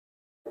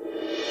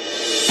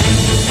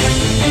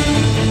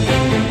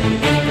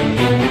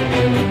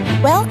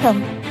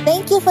Welcome.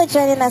 Thank you for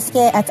joining us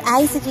here at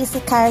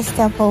ICGC Charis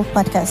Temple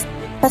Podcast.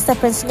 Pastor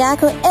Prince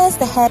Nyako is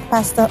the head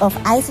pastor of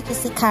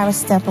ICGC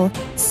Charis Temple,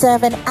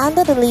 serving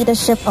under the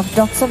leadership of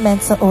Dr.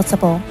 Mensa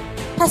Otabil.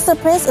 Pastor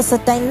Prince is a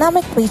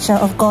dynamic preacher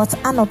of God's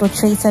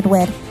unadulterated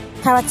word,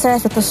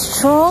 characterized with a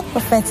strong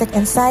prophetic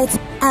insight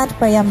and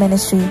prayer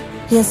ministry.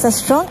 He is a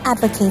strong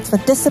advocate for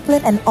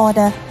discipline and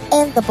order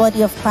in the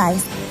body of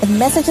Christ, with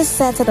messages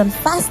centered on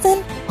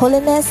fasting,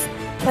 holiness,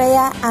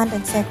 prayer, and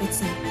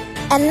integrity.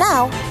 And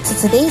now, to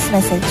today's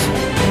message.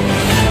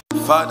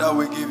 Father,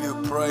 we give you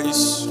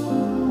praise.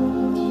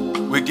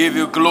 We give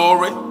you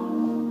glory.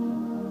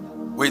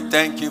 We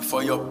thank you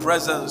for your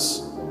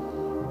presence.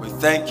 We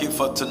thank you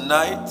for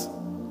tonight.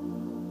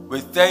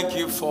 We thank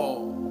you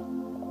for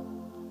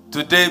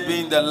today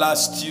being the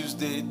last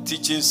Tuesday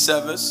teaching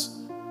service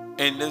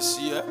in this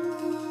year.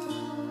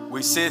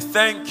 We say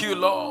thank you,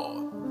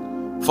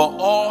 Lord, for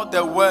all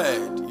the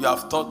word you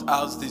have taught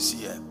us this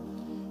year.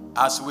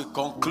 As we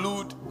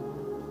conclude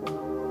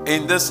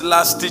in this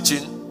last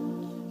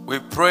teaching, we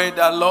pray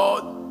that,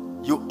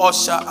 Lord, you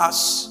usher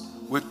us.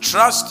 We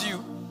trust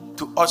you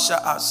to usher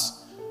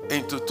us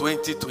into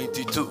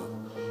 2022.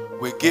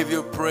 We give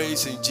you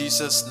praise in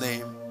Jesus'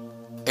 name.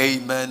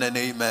 Amen and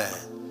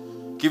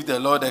amen. Give the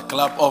Lord a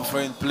clap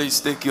offering.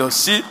 Please take your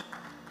seat.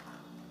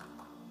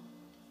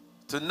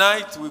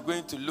 Tonight we're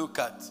going to look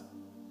at...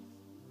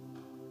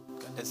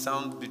 Can the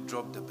sound be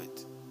dropped a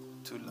bit?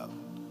 Too loud.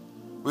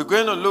 We're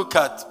going to look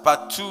at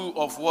part 2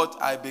 of what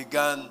I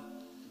began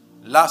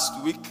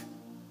last week,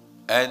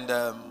 and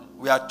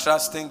we are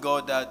trusting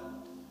God that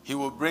He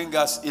will bring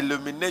us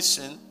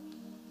illumination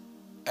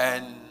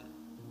and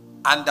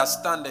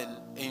understanding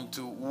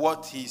into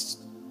what He's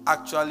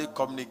actually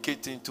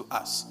communicating to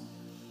us.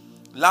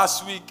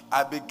 Last week,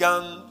 I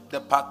began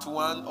the part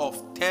 1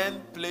 of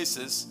 10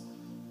 places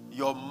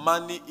your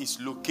money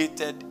is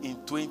located in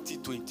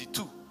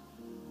 2022.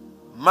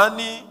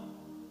 Money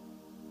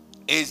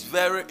is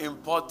very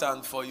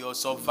important for your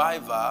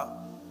survival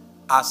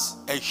as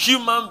a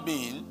human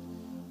being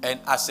and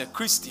as a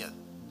Christian.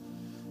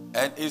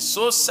 And it's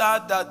so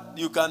sad that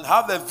you can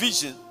have a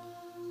vision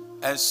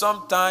and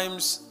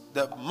sometimes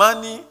the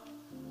money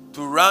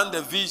to run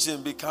the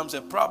vision becomes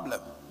a problem.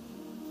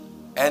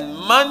 And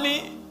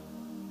money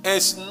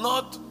is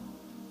not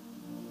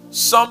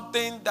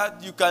something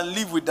that you can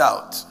live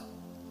without.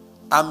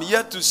 I'm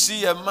yet to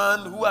see a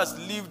man who has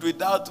lived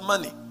without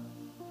money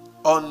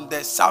on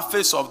the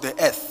surface of the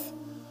earth.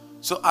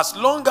 So as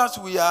long as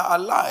we are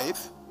alive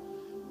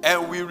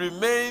and we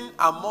remain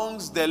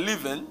amongst the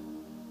living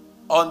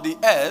on the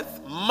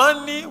earth,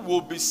 money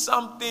will be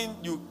something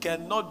you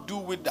cannot do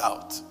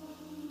without.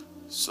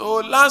 So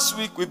last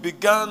week we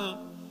began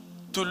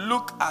to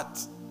look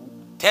at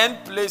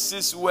 10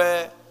 places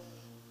where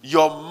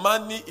your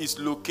money is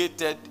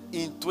located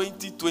in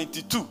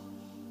 2022.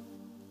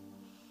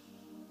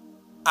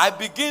 I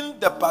begin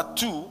the part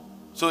 2.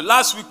 So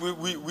last week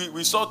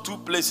we saw 2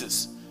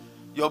 places.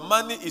 Your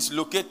money is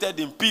located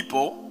in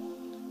people,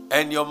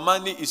 and your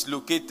money is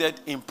located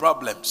in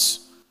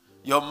problems.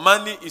 Your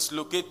money is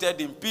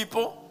located in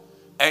people,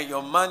 and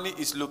your money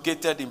is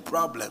located in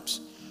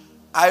problems.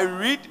 I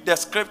read the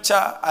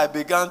scripture I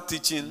began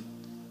teaching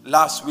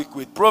last week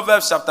with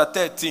Proverbs chapter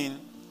 13,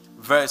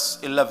 verse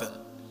 11.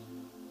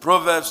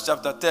 Proverbs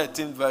chapter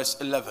 13, verse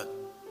 11.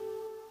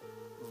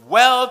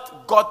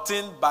 Wealth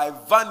gotten by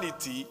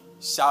vanity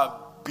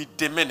shall be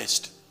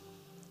diminished.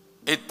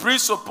 It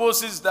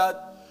presupposes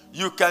that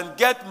you can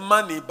get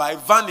money by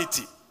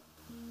vanity.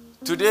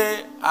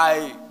 Today,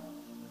 I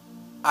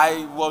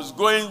was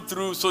going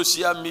through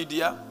social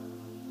media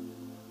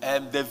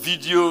and the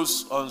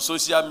videos on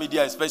social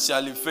media,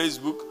 especially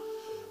Facebook,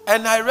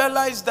 and I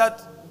realized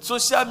that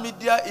social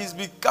media is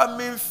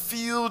becoming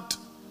filled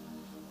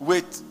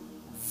with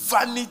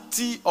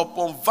vanity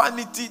upon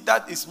vanity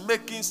that is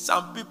making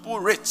some people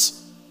rich.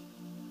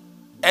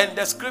 And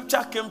the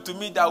scripture came to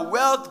me that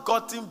wealth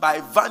gotten by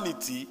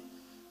vanity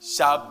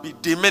shall be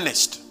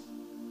diminished.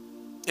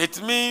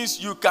 It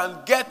means you can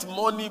get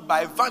money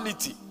by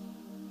vanity.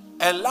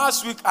 And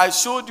last week I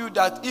showed you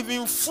that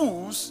even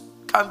fools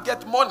can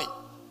get money.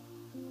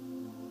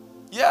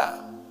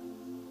 Yeah.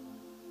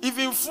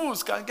 Even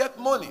fools can get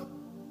money.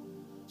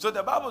 So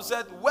the Bible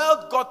said,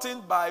 wealth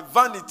gotten by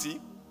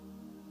vanity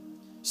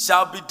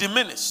shall be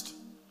diminished,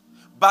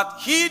 but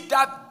he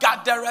that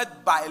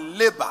gathereth by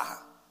labor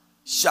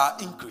shall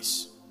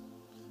increase.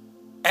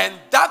 And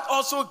that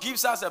also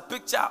gives us a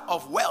picture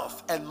of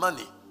wealth and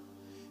money,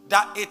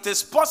 that it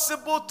is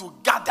possible to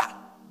gather.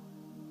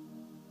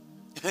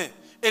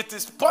 It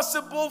is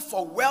possible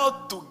for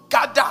wealth to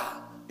gather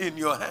in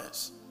your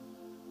hands.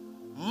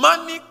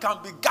 Money can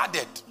be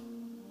gathered,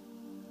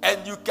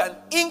 and you can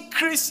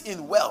increase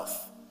in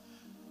wealth.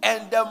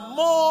 And the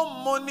more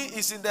money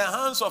is in the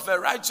hands of a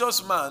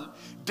righteous man,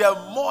 the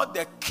more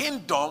the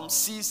kingdom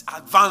sees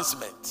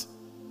advancement.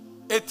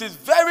 It is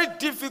very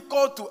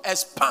difficult to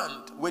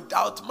expand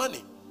without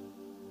money.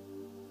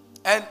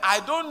 And I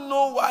don't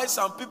know why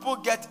some people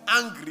get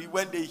angry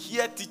when they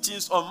hear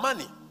teachings on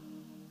money.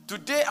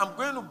 Today I'm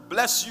going to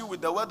bless you with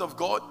the word of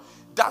God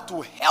that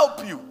will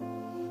help you.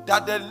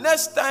 That the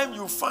next time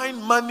you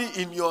find money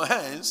in your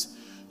hands,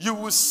 you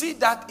will see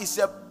that it's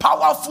a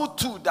powerful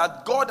tool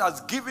that God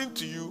has given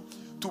to you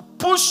to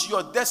push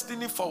your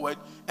destiny forward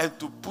and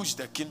to push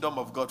the kingdom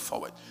of God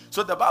forward.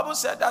 So the Bible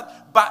said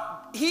that,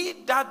 but he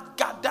that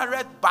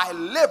gathereth by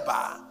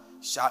labor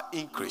shall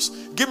increase.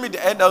 Give me the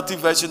NLT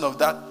version of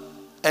that,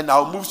 and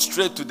I'll move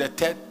straight to the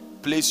third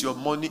place your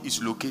money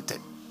is located.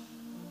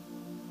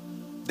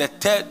 The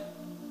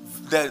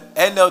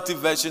NLT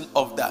version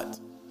of that.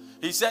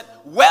 He said,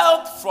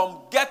 wealth from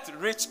get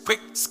rich quick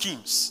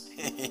schemes.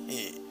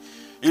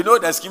 You know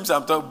the schemes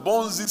I'm talking,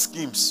 Ponzi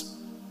schemes,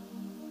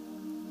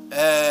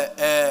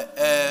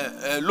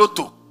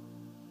 lotto,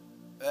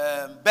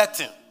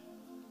 betting.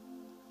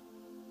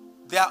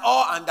 They are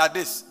all under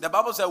this. The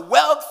Bible says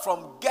wealth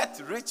from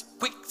get rich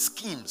quick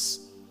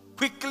schemes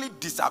quickly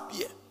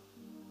disappear.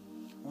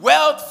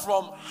 Wealth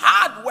from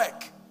hard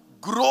work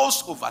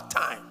grows over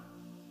time.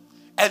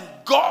 And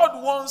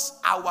God wants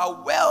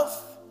our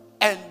wealth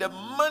and the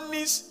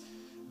monies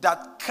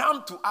that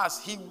come to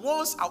us. He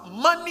wants our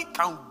money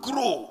can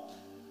grow.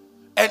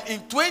 And in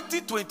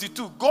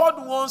 2022,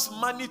 God wants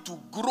money to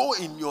grow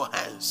in your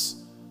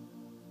hands.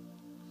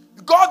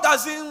 God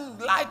doesn't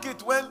like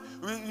it when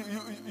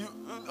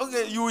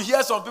you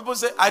hear some people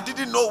say, I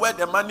didn't know where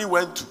the money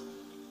went to.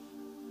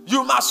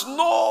 You must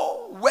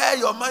know where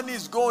your money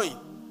is going.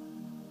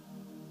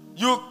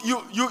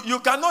 You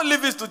cannot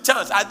leave it to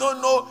chance. I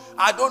don't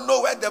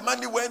know where the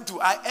money went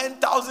to. I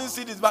earned 1,000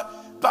 cedis,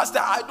 but Pastor,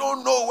 I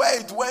don't know where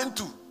it went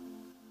to.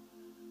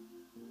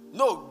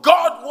 No,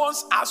 God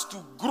wants us to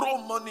grow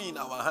money in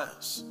our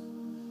hands.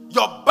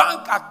 Your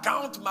bank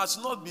account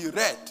must not be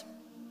red.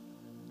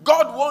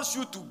 God wants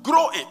you to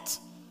grow it.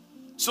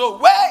 So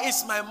where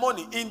is my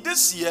money? In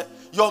this year,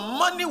 your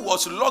money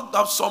was locked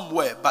up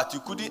somewhere, but you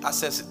couldn't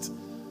access it.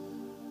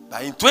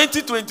 But in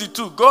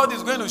 2022, God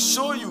is going to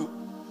show you.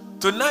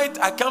 Tonight,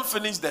 I can't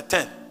finish the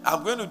 10.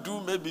 I'm going to do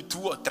maybe 2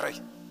 or 3.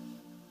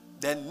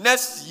 Then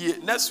next year,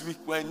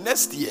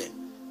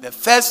 the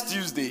first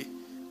Tuesday,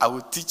 I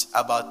will teach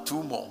about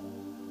 2 more.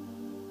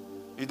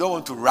 You don't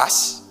want to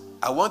rush.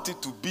 I want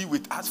it to be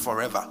with us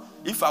forever.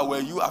 If I were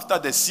you, after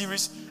the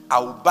series, I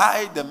will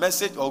buy the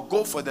message or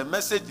go for the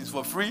message. It's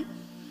for free.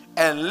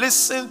 And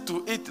listen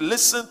to it.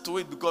 Listen to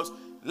it. Because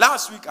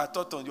last week I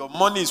taught on your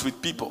money is with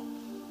people.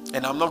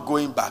 And I'm not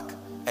going back.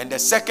 And the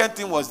second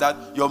thing was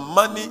that your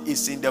money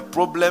is in the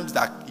problems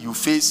that you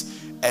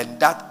face and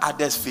that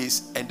others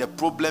face and the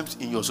problems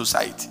in your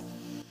society.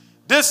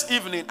 This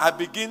evening, I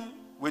begin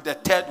with the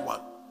third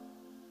one.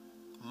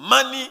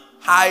 Money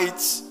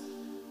hides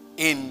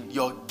in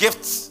your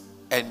gifts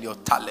and your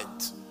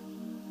talent.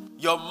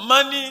 Your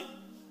money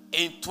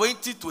in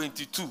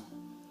 2022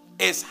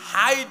 is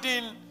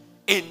hiding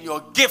in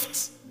your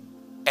gifts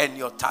and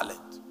your talent.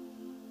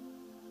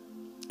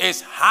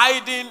 It's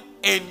hiding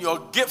in your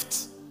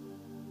gifts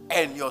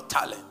and your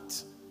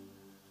talent.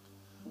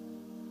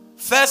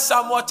 1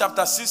 Samuel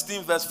chapter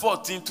 16 verse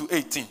 14 to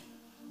 18.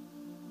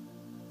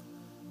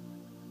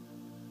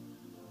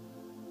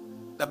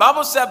 The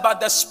Bible said,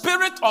 but the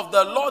Spirit of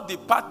the Lord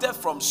departed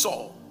from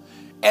Saul,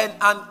 and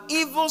an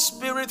evil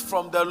spirit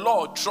from the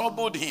Lord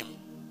troubled him.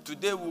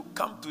 Today we'll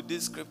come to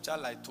this scripture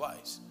like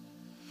twice.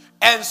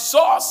 And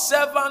Saul's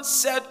servant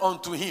said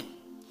unto him,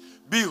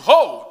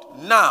 behold,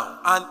 now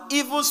an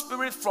evil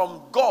spirit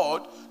from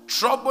God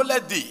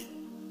troubleth thee.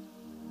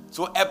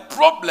 So a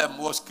problem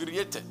was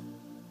created.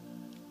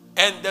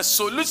 And the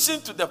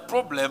solution to the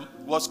problem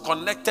was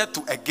connected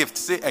to a gift.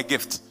 Say a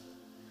gift.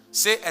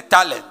 Say a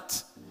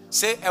talent.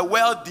 Say a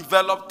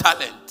well-developed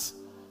talent.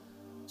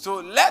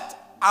 So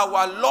let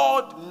our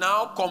Lord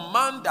now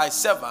command thy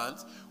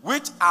servants,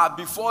 which are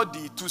before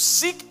thee, to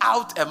seek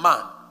out a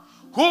man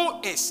who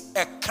is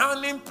a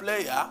cunning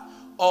player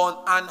on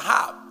an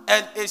harp.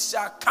 And it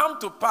shall come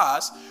to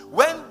pass,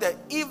 when the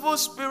evil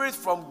spirit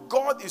from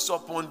God is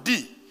upon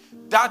thee,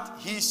 that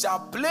he shall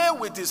play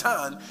with his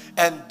hand,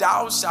 and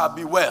thou shalt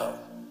be well.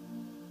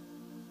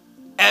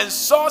 And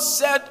Saul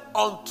said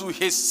unto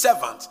his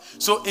servant.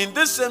 So in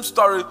this same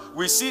story,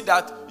 we see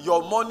that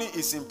your money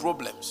is in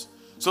problems.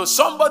 So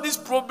somebody's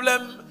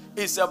problem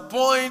is a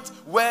point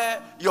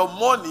where your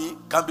money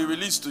can be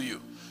released to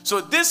you.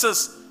 So this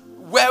is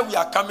where we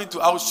are coming to.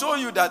 I'll show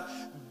you that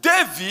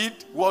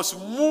David was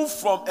moved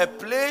from a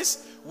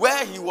place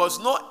where he was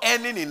not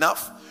earning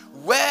enough,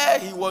 where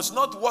he was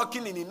not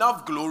working in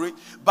enough glory,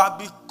 but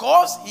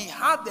because he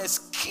had a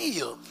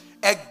skill,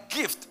 a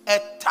gift, a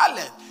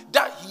talent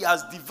that he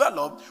has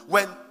developed,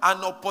 when an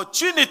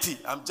opportunity,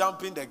 I'm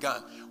jumping the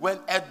gun, when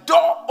a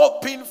door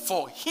opened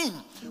for him,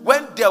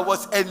 when there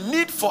was a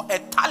need for a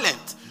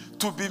talent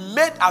to be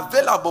made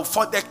available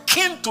for the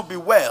king to be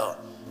well,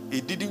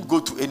 he didn't go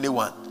to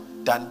anyone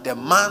than the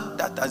man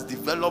that has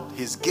developed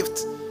his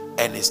gift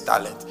and his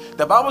talent.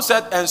 The Bible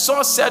said, and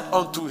Saul said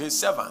unto his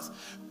servants,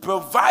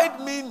 provide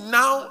me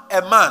now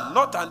a man,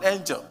 not an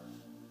angel,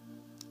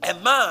 a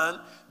man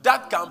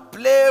that can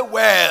play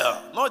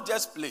well, not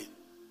just play,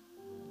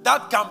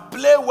 that can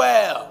play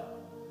well,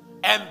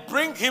 and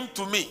bring him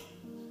to me.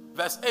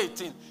 Verse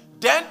 18,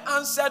 Then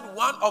answered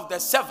one of the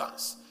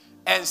servants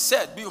and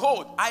said,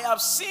 Behold, I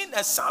have seen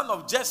a son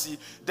of Jesse,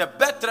 the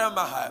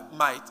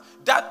Bethlehemite,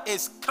 that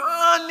is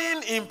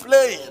cunning in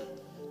playing.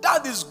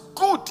 That is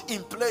good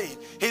in playing.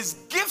 His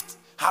gift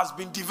has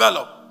been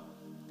developed.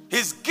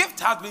 His gift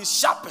has been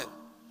sharpened.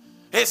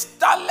 His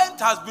talent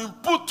has been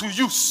put to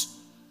use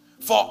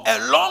for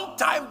a long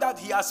time, that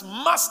he has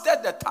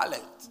mastered the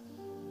talent.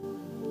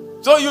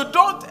 So you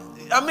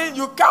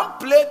can't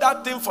play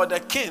that thing for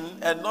the king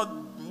and not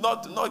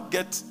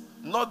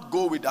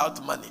go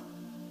without money.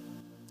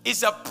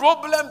 It's a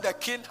problem the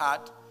king had,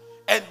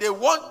 and they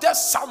wanted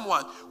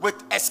someone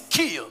with a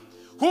skill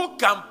who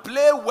can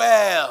play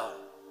well.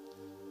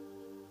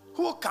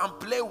 Who can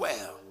play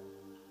well.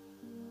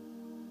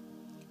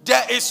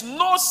 There is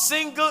no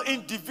single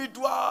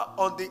individual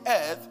on the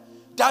earth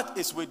that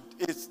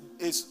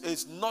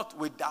is not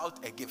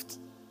without a gift.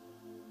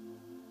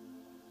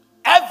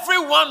 Every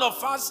one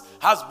of us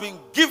has been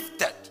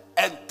gifted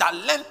and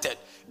talented.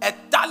 A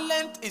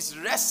talent is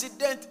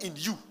resident in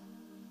you.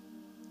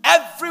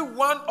 Every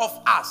one of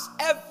us.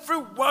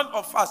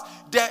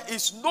 There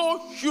is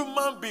no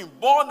human being,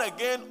 born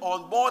again,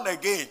 unborn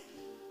again.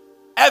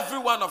 Every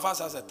one of us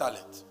has a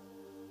talent.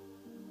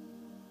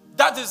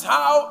 That is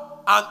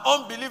how an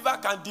unbeliever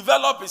can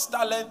develop his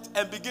talent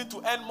and begin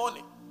to earn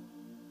money.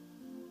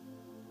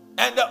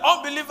 And the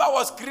unbeliever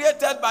was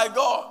created by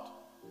God.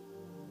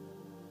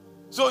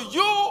 So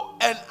you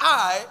and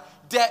I,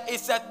 there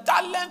is a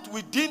talent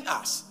within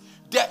us.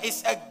 There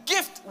is a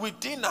gift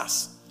within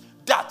us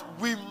that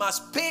we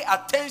must pay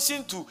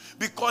attention to,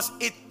 because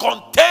it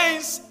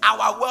contains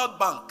our World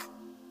Bank.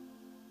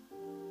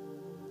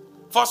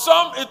 For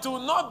some, it will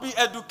not be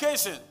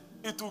education.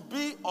 It will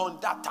be on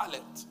that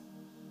talent.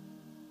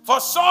 For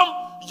some,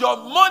 your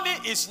money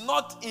is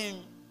not in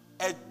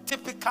a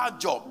typical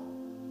job,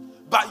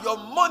 but your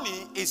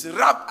money is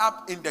wrapped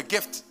up in the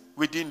gift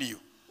within you.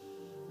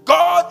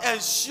 God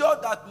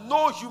ensured that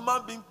no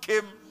human being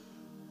came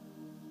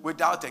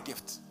without a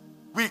gift.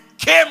 We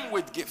came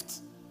with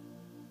gift.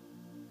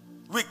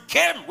 We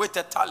came with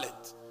a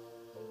talent.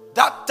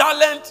 That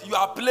talent you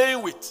are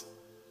playing with.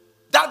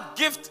 That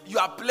gift you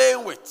are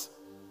playing with.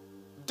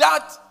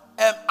 That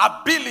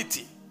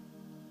ability.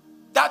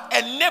 That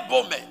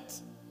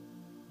enablement.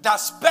 That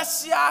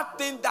special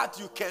thing that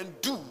you can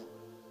do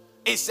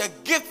is a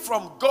gift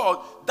from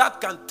God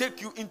that can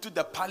take you into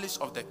the palace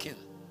of the king.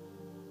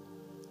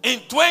 In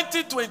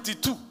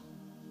 2022,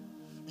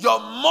 your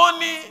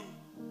money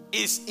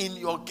is in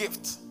your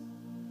gift.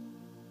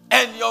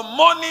 And your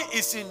money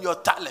is in your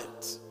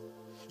talent.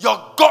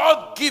 Your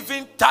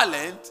God-given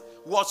talent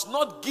was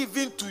not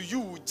given to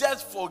you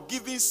just for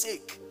giving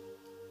sake.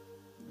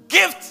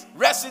 Gift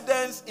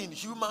residence in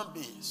human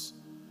beings.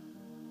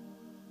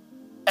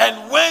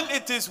 And when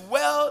it is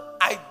well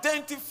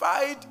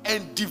identified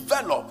and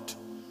developed,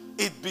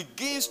 it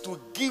begins to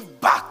give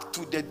back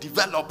to the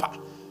developer.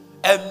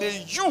 And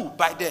may you,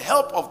 by the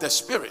help of the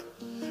Spirit,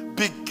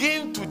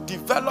 begin to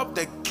develop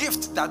the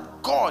gift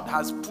that God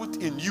has put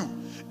in you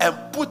and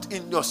put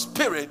in your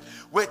spirit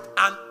with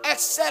an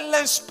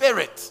excellent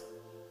spirit.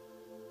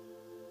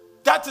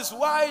 That is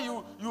why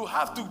you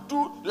have to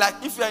do, like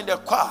if you're in the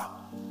choir.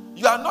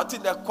 You are not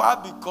in the choir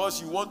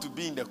because you want to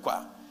be in the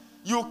choir.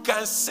 You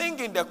can sing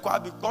in the choir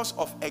because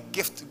of a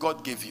gift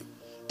God gave you.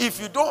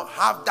 If you don't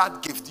have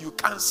that gift, you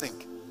can't sing.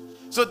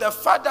 So the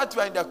fact that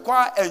you are in the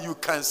choir and you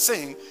can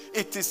sing,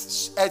 it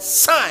is a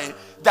sign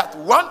that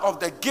one of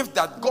the gifts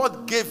that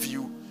God gave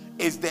you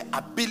is the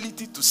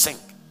ability to sing.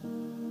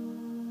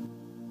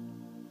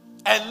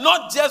 And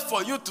not just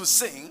for you to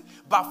sing,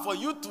 but for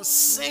you to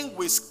sing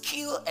with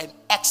skill and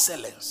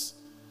excellence.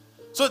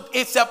 So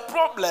it's a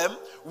problem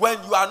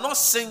when you are not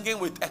singing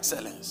with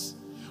excellence.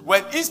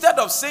 When instead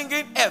of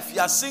singing F,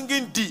 you are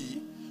singing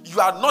D, you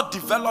are not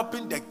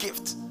developing the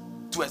gift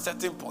to a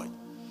certain point.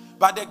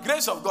 By the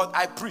grace of God,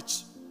 I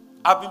preach.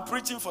 I've been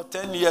preaching for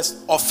 10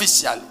 years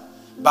officially,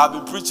 but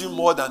I've been preaching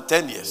more than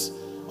 10 years.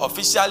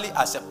 Officially,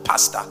 as a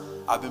pastor,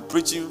 I've been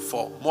preaching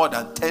for more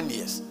than 10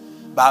 years.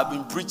 But I've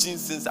been preaching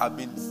since I've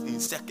been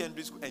in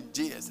secondary school and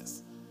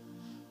JSS.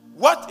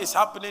 What is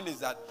happening is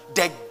that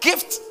the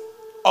gift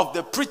of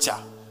the preacher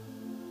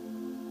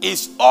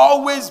is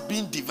always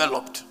being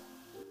developed.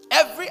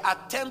 Every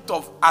attempt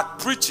at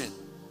preaching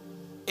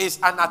is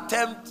an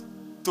attempt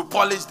to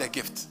polish the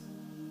gift.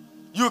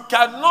 You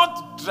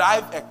cannot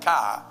drive a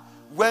car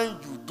when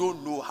you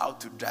don't know how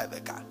to drive a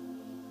car.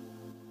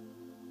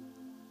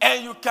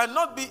 And you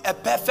cannot be a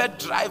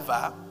perfect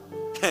driver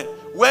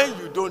when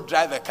you don't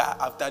drive a car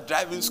after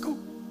driving school.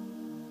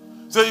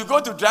 So you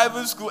go to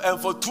driving school and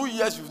for 2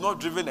 years you've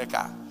not driven a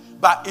car.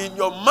 But in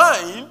your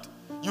mind,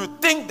 you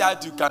think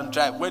that you can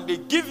drive. When they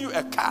give you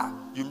a car,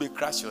 you may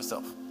crash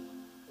yourself.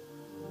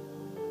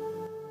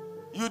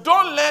 You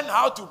don't learn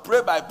how to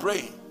pray by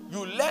praying.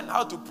 You learn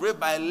how to pray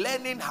by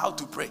learning how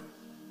to pray.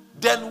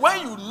 Then when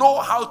you know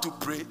how to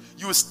pray,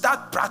 you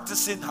start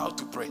practicing how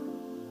to pray.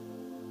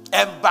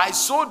 And by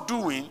so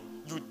doing,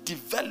 you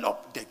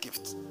develop the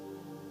gift.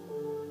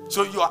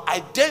 So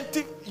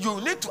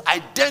you need to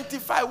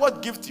identify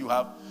what gift you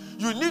have.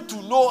 you need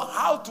to know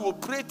how to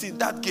operate in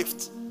that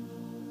gift.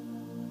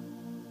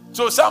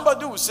 So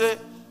somebody will say,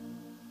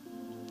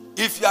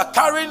 if you are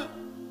carrying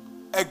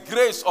a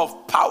grace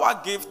of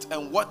power, gift,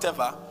 and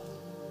whatever,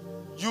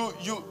 you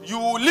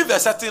will live a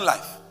certain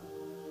life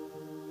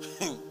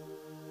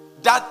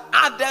that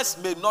others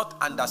may not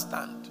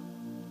understand.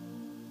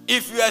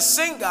 If you're a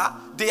singer,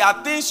 there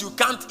are things you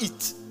can't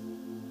eat.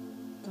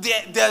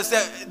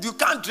 You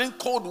can't drink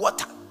cold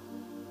water.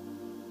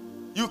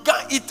 You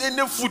can't eat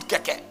any food,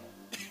 keke.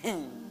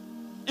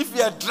 If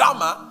you're a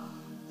drummer,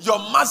 your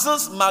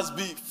muscles must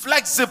be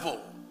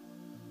flexible.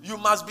 You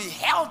must be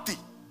healthy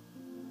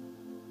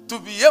to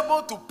be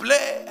able to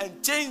play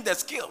and change the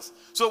skills.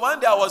 So one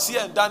day I was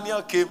here and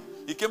Daniel came.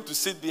 He came to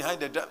sit behind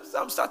the drum.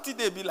 Some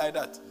Saturday be like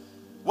that.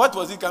 What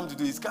was he coming to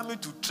do? He's coming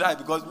to try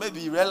because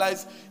maybe he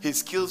realized his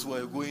skills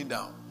were going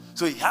down.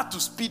 So he had to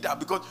speed up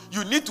because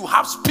you need to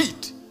have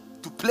speed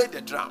to play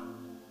the drum.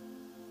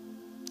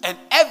 And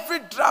every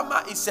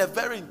drummer is a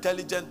very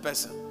intelligent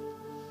person.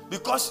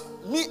 Because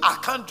me, I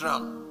can't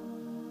drum.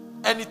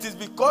 And it is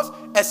because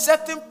a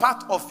certain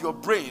part of your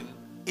brain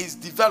is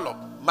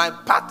developed. My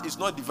part is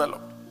not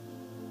developed.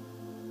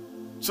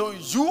 So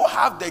you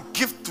have the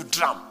gift to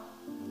drum.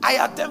 I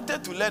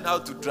attempted to learn how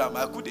to drum.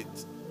 I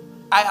couldn't.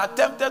 I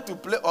attempted to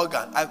play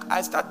organ.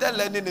 I started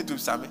learning it with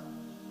Sammy.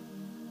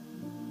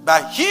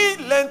 But he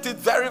learned it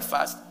very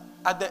fast.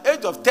 At the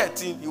age of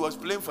 13, he was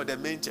playing for the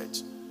main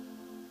church.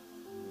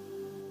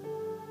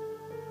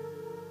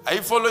 Are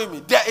you following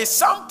me? There is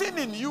something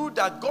in you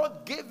that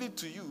God gave it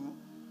to you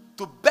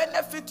to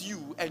benefit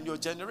you and your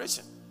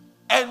generation.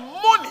 And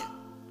money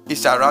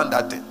is around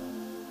that thing.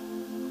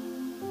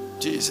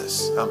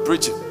 Jesus, I'm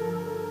preaching.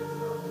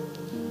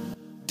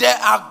 There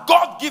are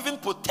God-given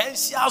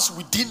potentials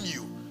within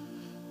you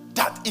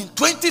that in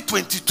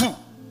 2022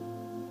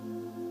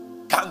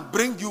 can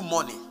bring you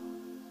money.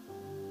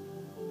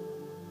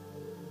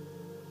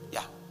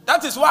 Yeah.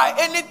 That is why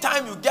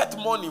anytime you get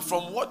money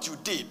from what you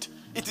did,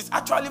 it is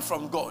actually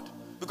from God.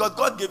 Because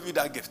God gave you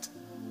that gift.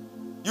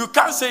 You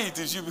can't say it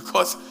is you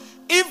because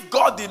if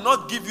God did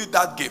not give you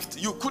that gift,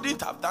 you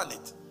couldn't have done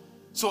it.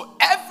 So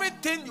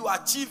everything you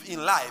achieve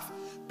in life,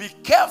 be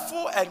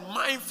careful and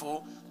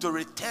mindful to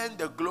return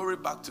the glory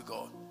back to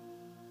God.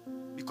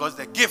 Because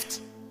the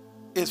gift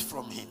is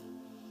from Him.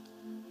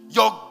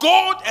 Your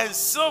gold and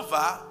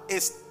silver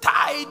is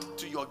tied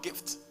to your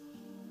gift.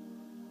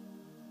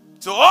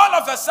 So all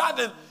of a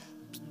sudden,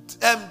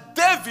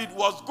 David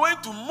was going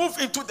to move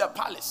into the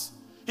palace.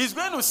 He's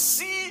going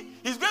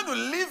to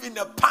live in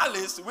a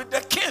palace with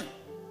the king.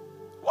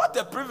 What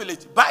a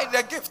privilege. By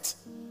the gift.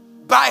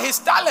 By his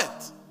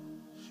talent.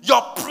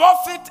 Your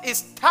profit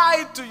is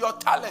tied to your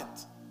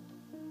talent.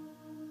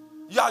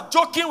 You are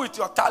joking with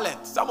your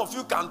talent. Some of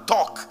you can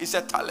talk. It's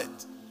a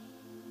talent.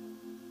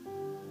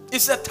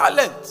 It's a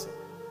talent.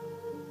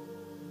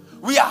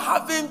 We are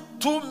having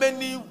too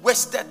many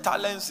wasted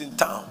talents in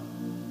town.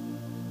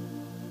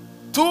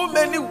 Too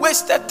many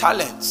wasted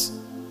talents.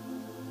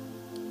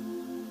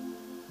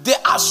 There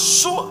are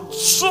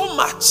so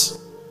much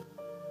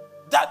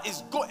that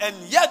is good, and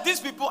yet these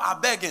people are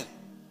begging.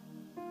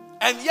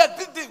 And yet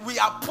we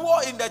are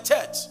poor in the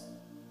church.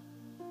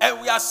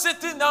 And we are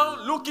sitting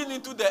down looking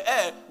into the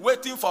air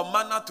waiting for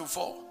manna to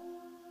fall.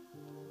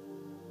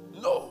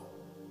 No.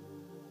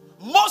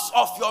 Most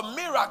of your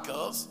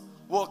miracles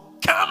will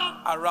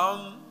come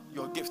around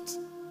your gift.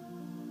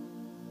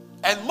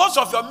 And most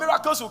of your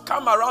miracles will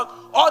come around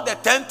all the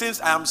 10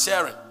 things I am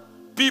sharing.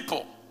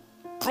 People,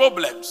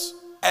 problems.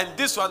 And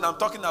this one I'm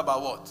talking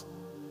about what?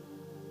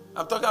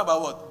 I'm talking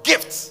about what?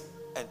 Gifts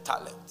and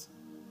talent.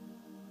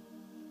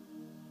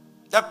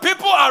 The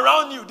people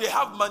around you, they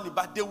have money,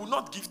 but they will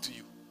not give to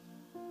you.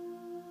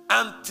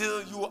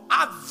 Until you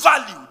add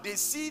value, they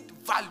see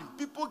value.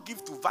 People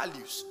give to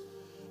values.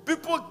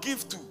 People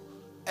give to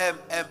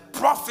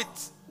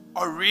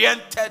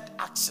profit-oriented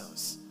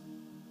actions.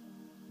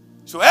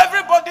 So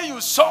everybody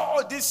you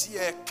saw this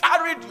year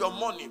carried your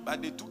money,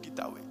 but they took it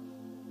away.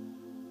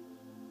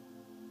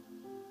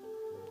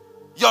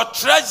 Your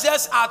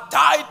treasures are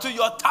tied to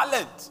your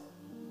talent.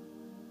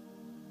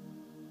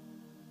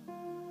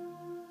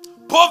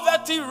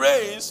 Poverty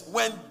reigns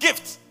when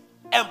gifts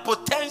and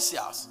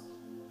potentials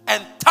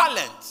and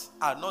talents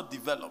are not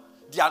developed.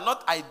 They are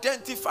not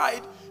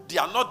identified, they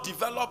are not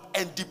developed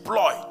and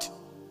deployed.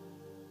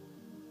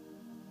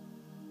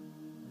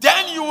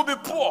 Then you will be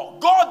poor.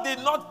 God did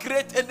not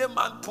create any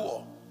man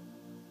poor.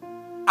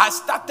 I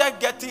started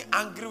getting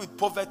angry with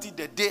poverty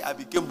the day I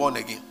became born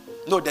again.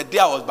 No, the day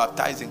I was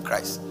baptized in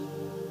Christ.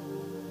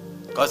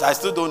 Because I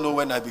still don't know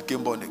when I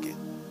became born again.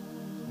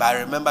 But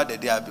I remember the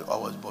day I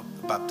was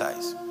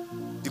baptized.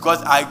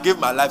 Because I gave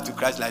my life to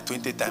Christ like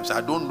 20 times.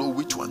 I don't know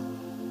which one.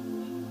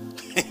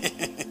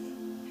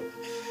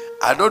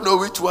 I don't know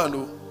which one.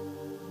 Oh.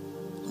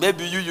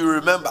 Maybe you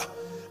remember.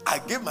 I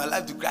gave my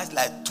life to Christ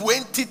like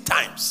 20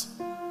 times.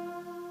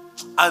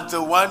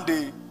 Until one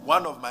day,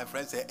 one of my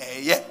friends said,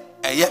 yeah.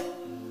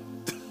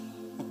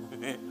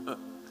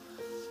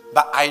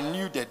 But I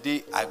knew the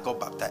day I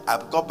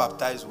got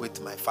baptized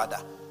with my father.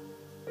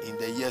 in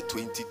the year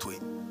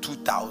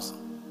 2000.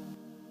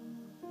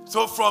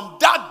 So from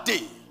that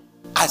day,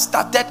 I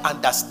started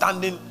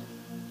understanding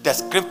the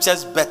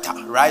scriptures better,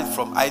 right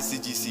from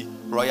ICGC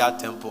Royal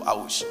Temple,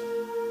 Awosh.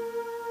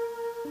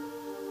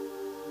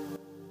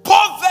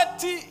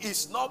 Poverty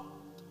is not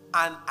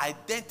an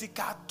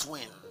identical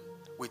twin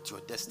with your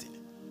destiny,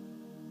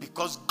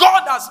 because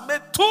God has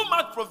made too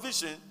much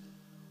provision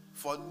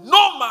for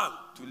no man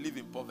to live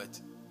in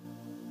poverty.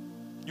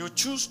 You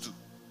choose to.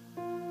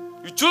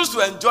 You choose to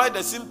enjoy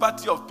the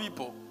sympathy of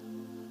people,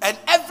 and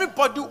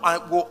everybody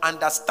will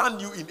understand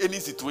you in any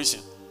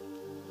situation.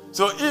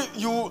 So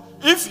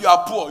if you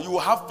are poor, you will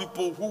have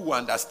people who will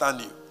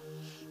understand you.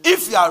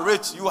 If you are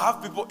rich, you will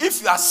have people.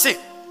 If you are sick,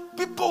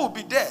 people will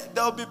be there.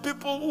 There will be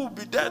people who will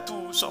be there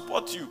to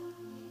support you.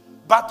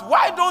 But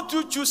why don't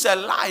you choose a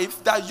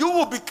life that you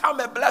will become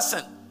a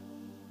blessing?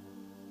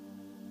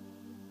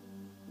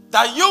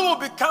 That you will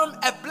become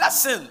a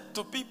blessing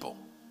to people.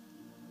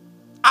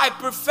 I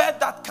prefer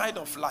that kind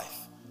of life.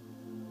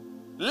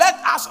 Let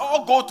us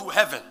all go to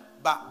heaven,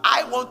 but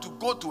I want to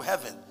go to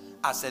heaven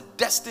as a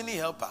destiny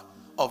helper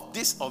of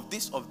this, of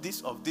this, of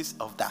this, of this,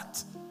 of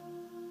that.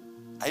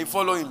 Are you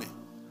following me?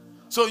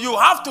 So you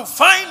have to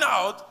find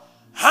out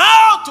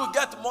how to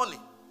get money.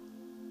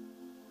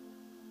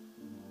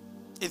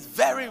 It's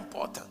very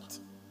important.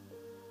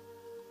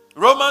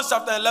 Romans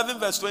chapter 11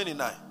 verse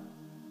 29.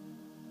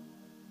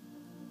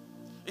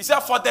 He said,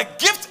 for the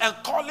gifts and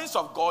callings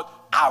of God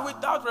are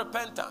without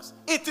repentance.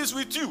 It is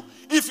with you.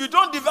 If you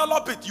don't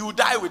develop it, you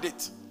die with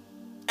it.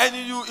 And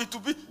it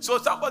will be. So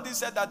somebody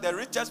said that the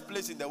richest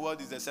place in the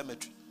world is the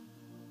cemetery.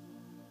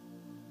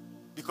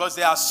 Because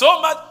there are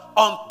so much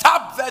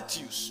untapped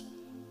virtues,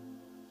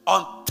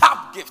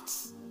 untapped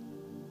gifts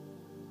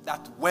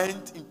that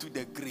went into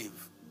the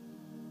grave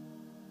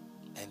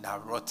and are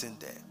rotting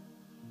there.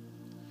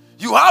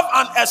 You have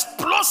an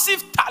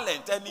explosive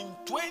talent, and in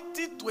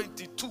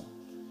 2022,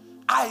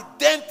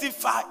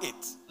 identify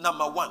it.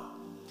 Number one,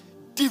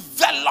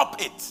 develop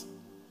it.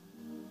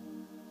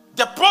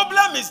 The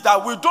problem is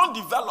that we don't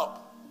develop.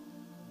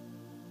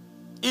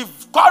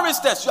 If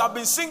choristers, you have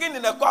been singing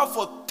in a choir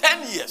for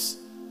 10 years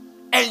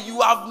and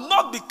you have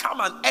not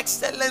become an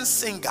excellent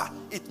singer,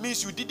 it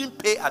means you didn't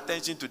pay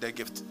attention to the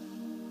gift.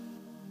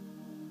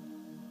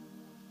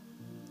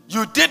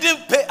 You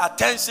didn't pay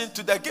attention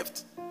to the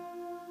gift.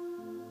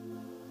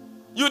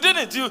 You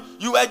didn't.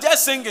 You were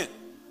just singing.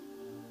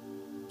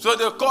 So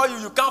they call you,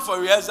 you come for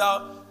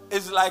rehearsal.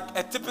 It's like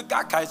a typical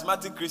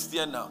charismatic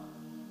Christian now.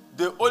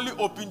 They only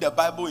open the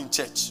Bible in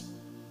church.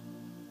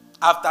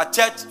 After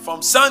church,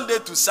 from Sunday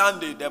to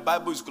Sunday, the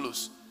Bible is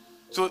closed.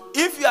 So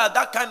if you are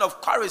that kind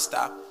of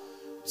chorister,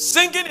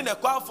 singing in a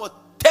choir for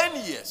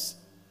 10 years,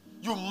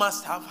 you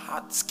must have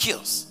had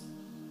skills.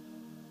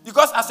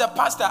 Because as a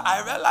pastor,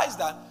 I realized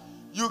that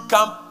you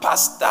can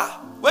pastor,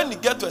 when you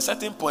get to a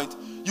certain point,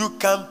 you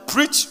can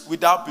preach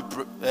without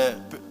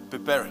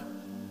preparing.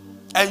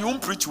 And you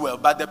won't preach well,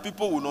 but the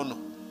people will not know.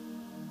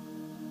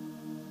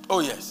 Oh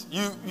yes,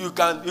 you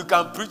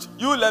can preach.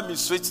 You let me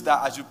switch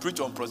that as you preach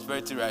on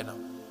prosperity right now,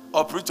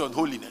 or preach on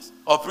holiness,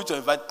 or preach on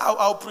invite.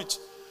 I'll preach,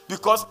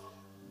 because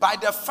by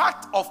the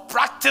fact of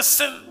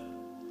practicing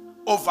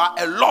over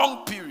a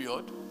long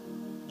period,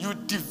 you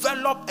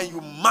develop and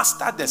you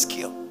master the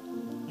skill.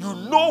 You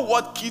know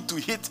what key to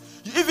hit.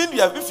 Even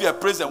if you're a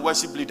praise and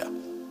worship leader,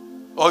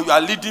 or you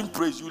are leading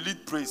praise, you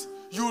lead praise.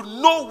 You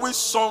know which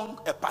song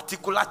a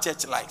particular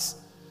church likes.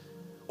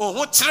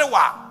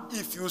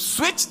 If you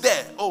switch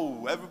there,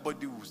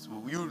 everybody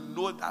will, you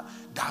know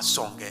that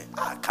song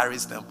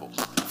carries tempo.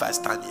 If I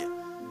stand here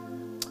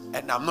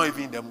and I'm not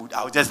even in the mood,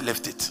 I'll just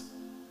lift it.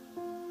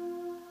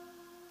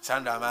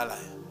 Sandra, am I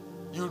lying?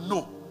 You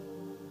know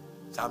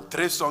some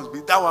 3 songs,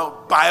 but that one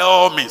by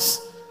all means.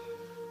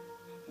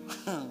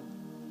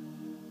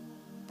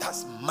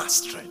 That's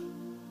mastering.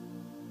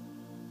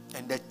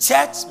 And the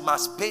church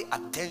must pay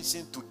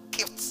attention to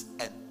gifts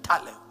and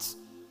talents.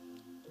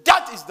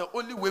 That is the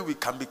only way we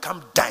can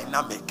become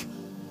dynamic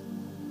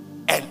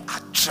and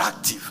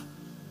attractive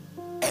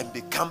and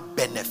become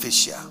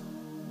beneficial.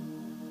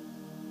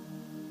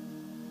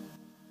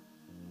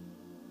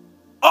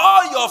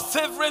 All your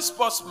favorite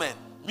sportsmen,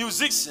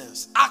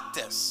 musicians,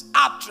 actors,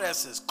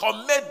 actresses,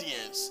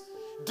 comedians,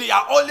 they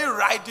are only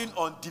riding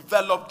on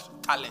developed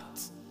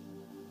talent.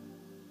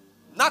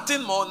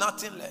 Nothing more,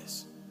 nothing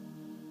less.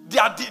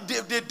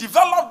 They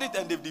developed it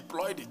and they've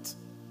deployed it.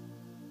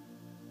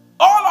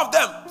 All of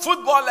them,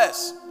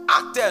 footballers,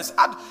 actors,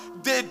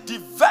 they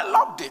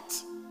developed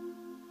it.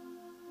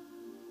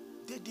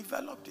 They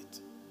developed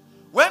it.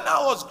 When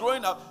I was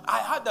growing up, I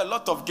had a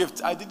lot of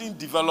gifts. I didn't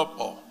develop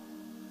all.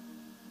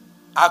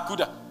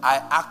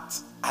 I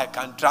act, I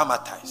can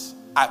dramatize,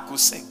 I could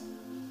sing,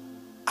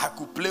 I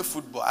could play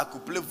football, I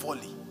could play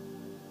volley,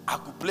 I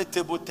could play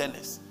table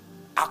tennis,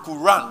 I could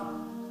run.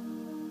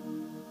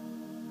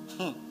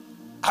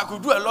 I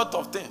could do a lot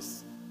of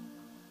things.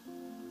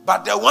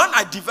 But the one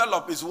I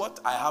developed is what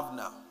I have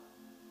now.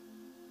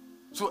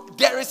 So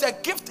there is a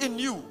gift in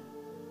you.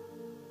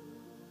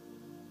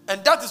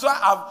 And that is why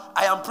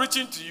I am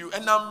preaching to you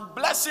and I'm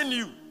blessing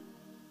you.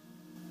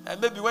 And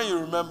maybe when you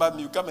remember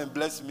me, you come and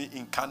bless me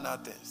in carnal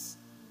things.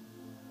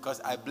 Because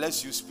I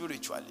bless you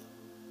spiritually.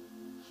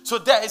 So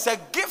there is a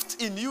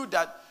gift in you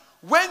that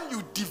when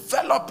you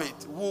develop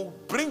it, will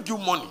bring you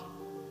money.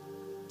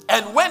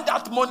 And when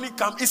that money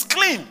comes, it's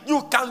clean.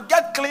 You can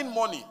get clean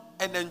money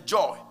and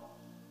enjoy.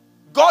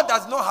 God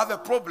does not have a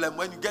problem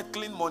when you get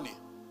clean money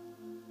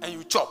and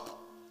you chop.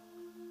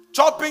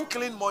 Chopping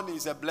clean money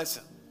is a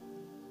blessing.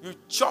 You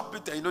chop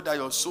it and you know that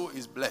your soul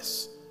is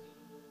blessed.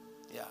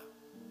 Yeah.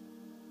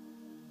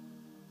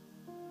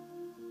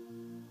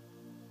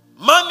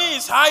 Money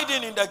is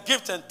hiding in the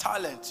gift and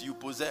talent you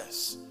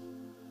possess.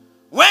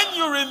 When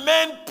you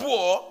remain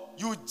poor,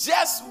 you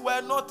just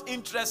were not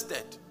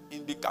interested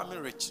in becoming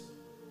rich.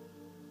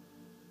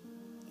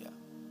 Yeah.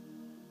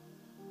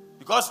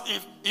 Because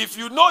if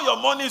you know your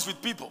money is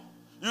with people,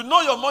 you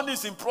know your money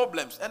is in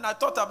problems, and I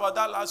thought about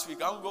that last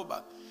week, I won't go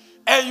back.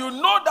 And you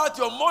know that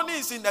your money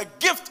is in a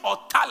gift or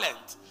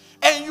talent,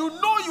 and you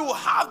know you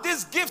have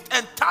this gift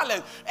and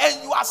talent,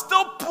 and you are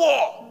still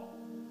poor.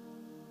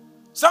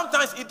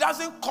 Sometimes it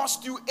doesn't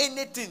cost you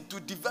anything to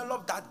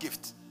develop that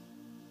gift.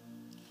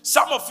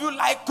 Some of you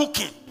like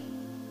cooking.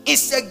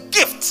 It's a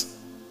gift.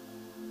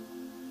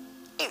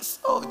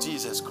 Oh,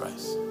 Jesus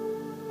Christ.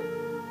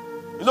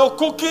 You know,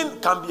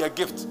 cooking can be a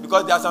gift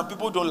because there are some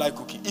people who don't like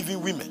cooking.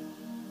 Even women.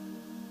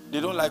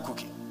 They don't like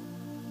cooking.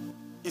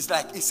 It's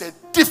like it's a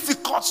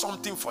difficult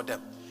something for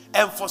them.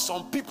 And for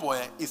some people,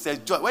 it's a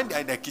joy. When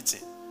they're in the kitchen,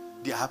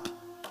 they're happy.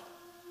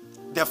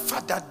 The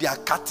fact that they are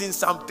cutting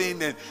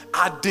something and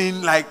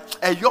adding like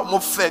a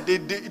yomofe,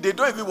 they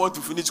don't even want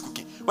to finish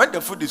cooking. When the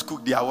food is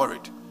cooked, they are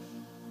worried.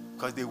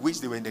 Because they wish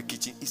they were in the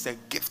kitchen. It's a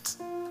gift.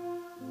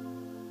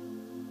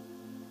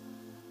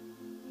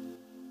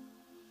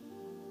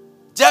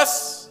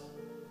 Just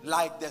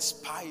like the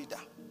spider.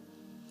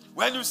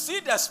 When you see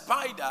the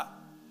spider,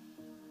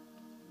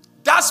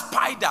 that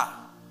spider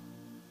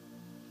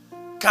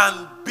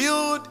can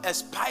build a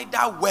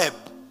spider web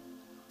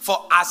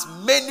for as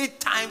many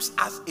times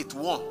as it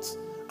wants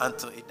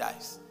until it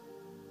dies.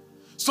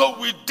 So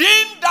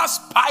within that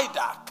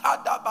spider,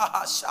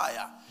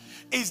 Kadabahashaya,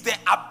 is the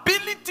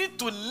ability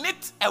to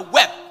knit a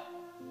web.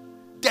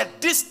 The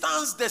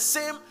distance the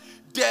same,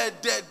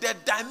 the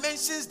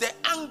dimensions, the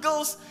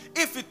angles.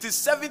 If it is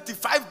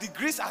 75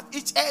 degrees at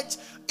each edge,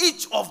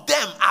 each of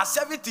them are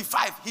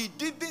 75.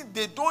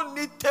 They don't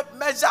need tape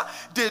measure.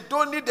 They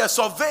don't need a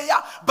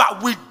surveyor.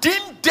 But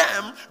within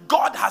them,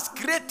 God has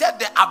created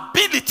the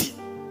ability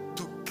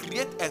to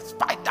create a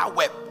spider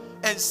web.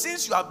 And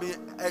since you have been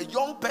a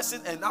young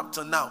person and up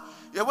to now,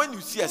 when you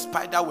see a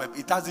spider web,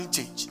 it doesn't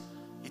change.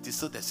 It is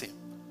still the same.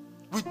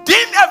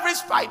 Within every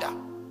spider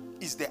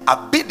is the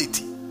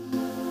ability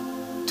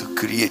to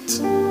create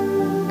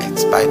a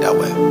spider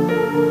web.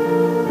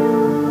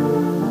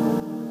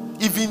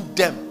 Even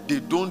them, they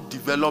don't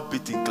develop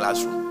it in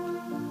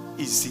classroom.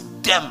 It's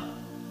in them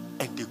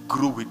and they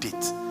grow with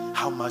it.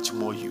 How much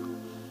more you?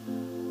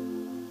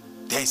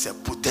 There is a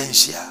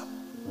potential.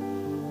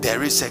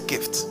 There is a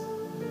gift.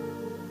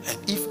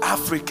 And if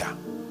Africa,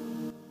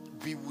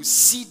 we will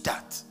see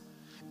that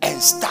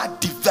and start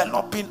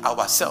developing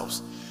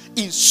ourselves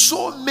in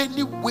so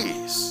many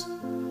ways.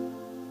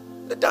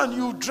 Then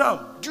you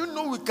drum. Do you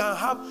know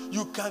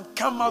you can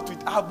come out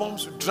with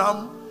albums,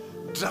 drum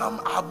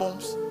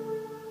albums,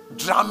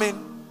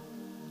 drumming.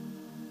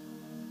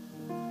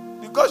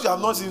 Because you have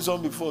not seen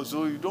some before,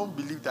 so you don't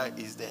believe that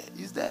it's there.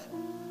 It's there.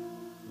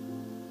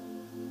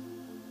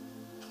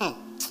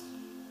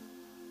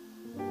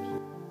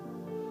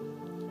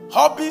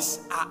 Hobbies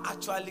are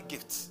actually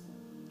gifts.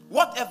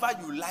 Whatever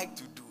you like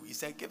to do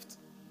is a gift.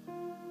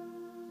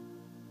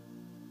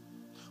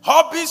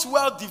 Hobbies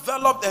well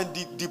developed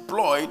and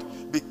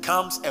deployed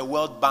becomes a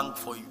World Bank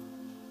for you.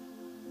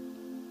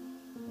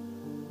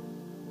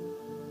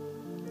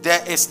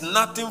 There is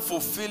nothing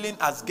fulfilling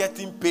as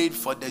getting paid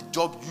for the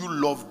job you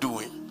love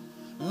doing.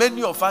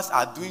 Many of us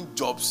are doing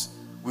jobs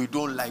we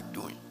don't like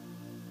doing.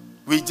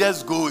 We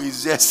just go,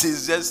 it's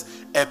just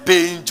a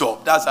paying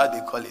job. That's how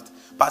they call it.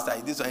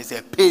 Pastor, this one is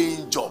a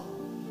paying job.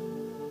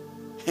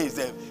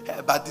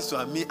 But this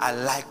one, me, I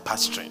like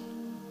pastoring.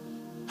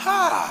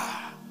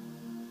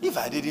 If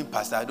I didn't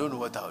pastor, I don't know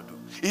what I would do.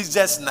 It's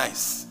just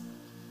nice.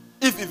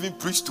 If even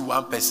preach to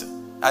one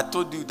person. I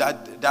told you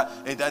that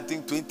in I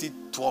think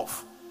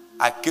 2012,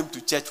 I came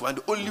to church one,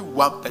 only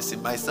one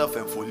person, myself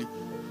and Foley,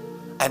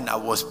 and I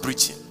was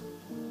preaching.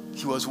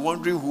 He was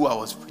wondering who I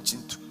was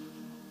preaching to.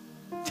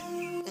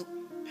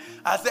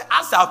 I said,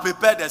 as I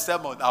prepare the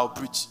sermon, I'll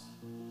preach.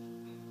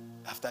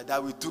 After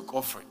that, we took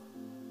offering.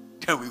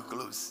 Then we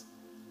close.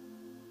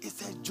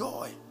 It's a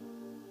joy.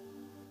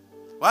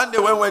 One day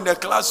when we were in the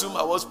classroom,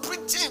 I was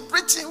preaching.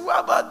 We were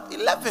about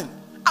 11.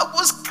 I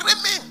was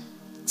screaming.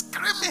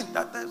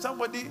 That time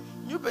somebody,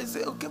 new person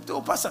said, okay,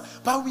 pastor,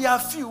 but we are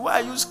few.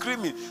 Why are you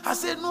screaming? I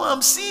said, no,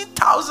 I'm seeing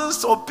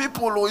thousands of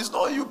people. Oh, it's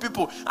not you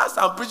people. As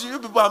I'm preaching, you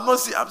people, I'm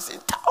seeing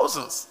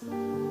thousands.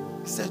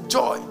 It's a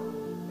joy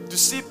to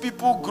see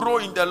people grow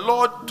in the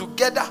Lord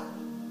together.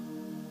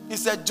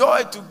 It's a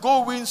joy to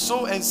go in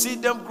so and see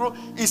them grow.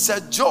 It's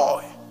a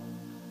joy.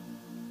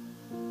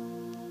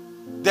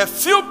 There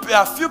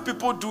are few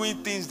people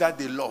doing things that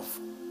they love.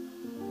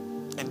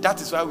 And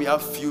that is why we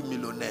have few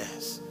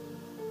millionaires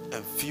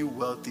and few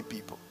wealthy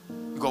people.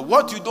 Because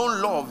what you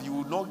don't love, you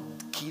will not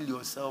kill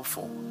yourself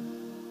for.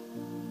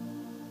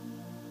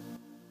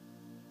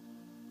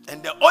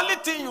 And the only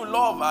thing you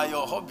love are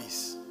your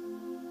hobbies.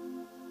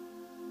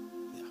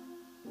 Yeah.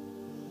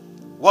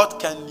 What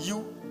can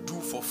you do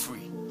for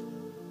free?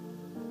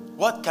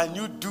 What can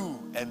you do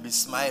and be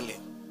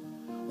smiling?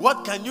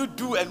 What can you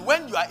do, and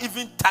when you are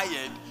even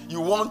tired,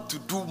 you want to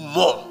do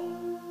more?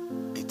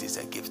 It is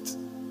a gift.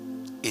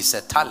 It's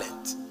a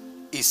talent.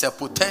 It's a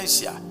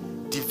potential.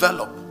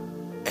 Develop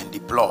and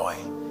deploy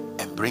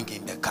and bring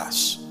in the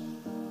cash.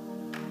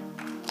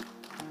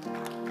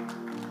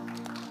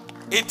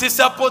 It is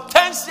a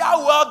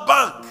potential World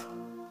Bank,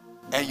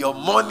 and your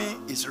money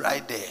is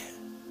right there.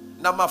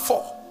 Number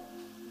 4,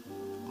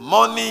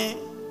 money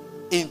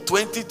in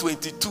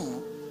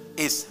 2022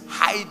 is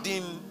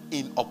hiding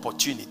in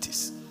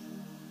opportunities.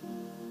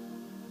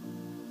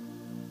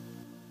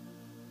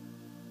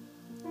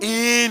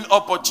 In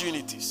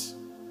opportunities.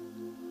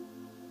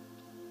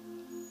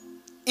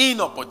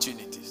 In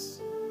opportunities.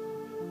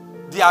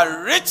 There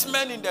are rich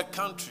men in the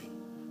country.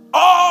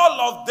 All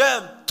of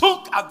them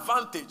took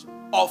advantage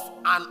of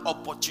an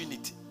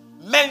opportunity.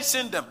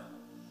 Mention them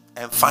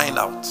and find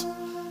out.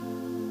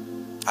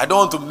 I don't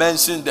want to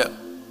mention them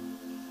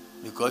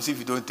because if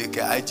you don't take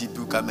care, IGP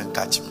will come and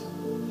catch me.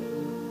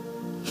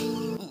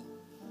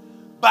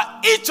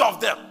 But each of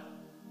them,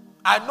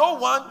 I know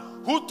one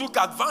who took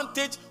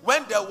advantage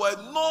when there were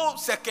no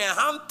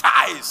second-hand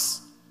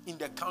ties in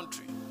the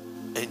country,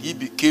 and he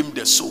became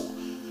the soul.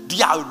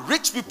 There are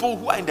rich people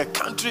who are in the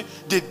country,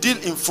 they deal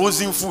in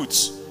frozen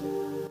foods.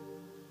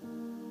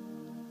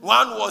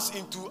 One was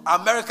into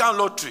American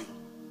lottery.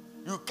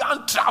 You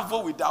can't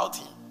travel without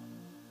him.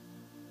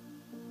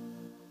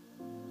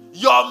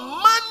 Your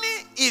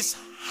money is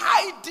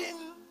hiding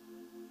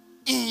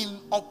in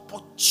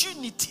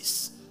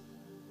opportunities.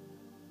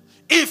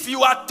 If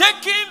you are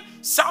taking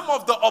some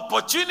of the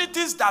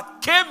opportunities that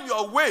came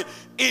your way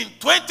in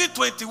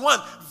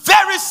 2021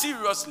 very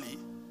seriously,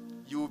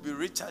 you will be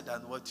richer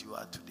than what you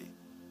are today.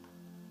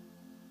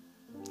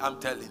 I'm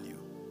telling you.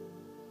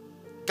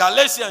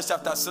 Galatians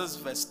chapter 6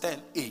 verse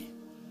 10a.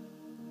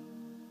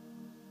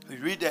 We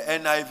read the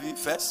NIV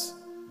first.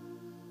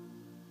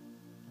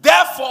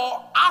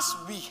 Therefore, as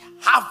we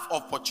have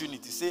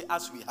opportunity, say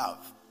as we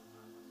have.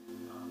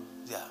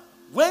 Yeah.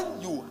 When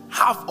you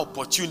have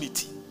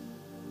opportunity,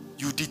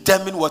 you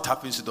determine what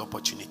happens to the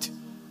opportunity.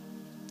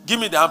 Give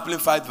me the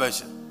amplified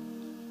version.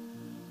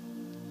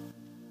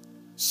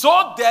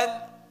 So then,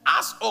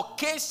 as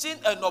occasion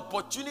and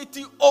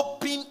opportunity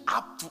open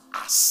up to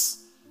us.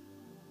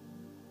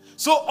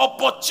 So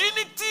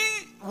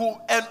opportunity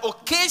and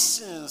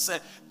occasions,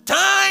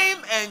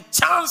 time and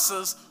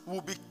chances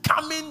will be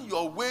coming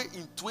your way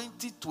in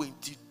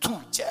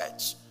 2022,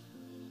 church.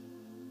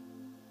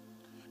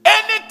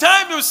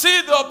 Anytime you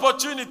see the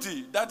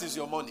opportunity, that is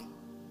your money.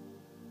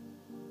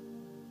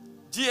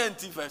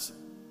 GNT version.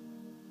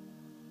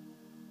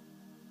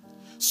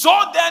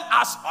 So then,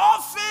 as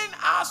often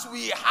as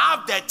we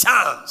have the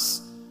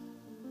chance,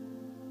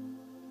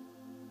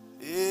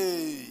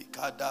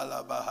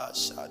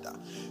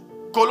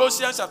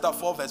 Colossians chapter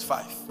 4 verse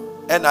 5,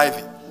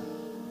 NIV.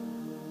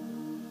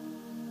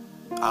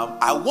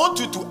 I want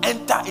you to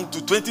enter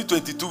into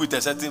 2022 with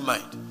a certain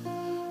mind.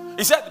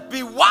 He said,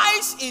 be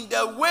wise in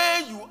the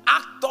way you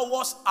act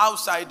towards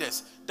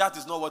outsiders. That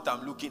is not what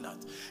I'm looking at.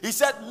 He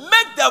said,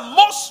 make the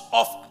most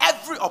of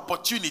every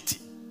opportunity.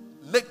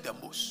 Make the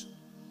most.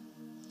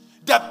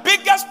 The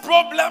biggest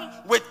problem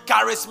with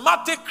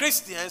charismatic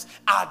Christians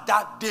are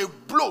that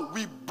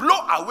we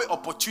blow away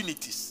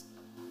opportunities.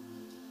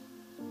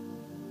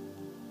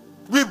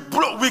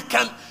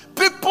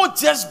 People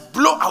just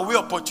blow away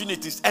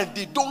opportunities and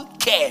they don't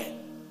care.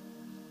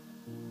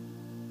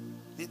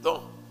 They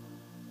don't.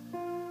 They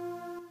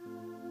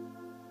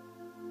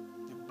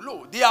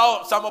blow. There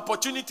are some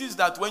opportunities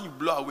that when you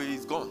blow away,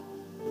 it's gone.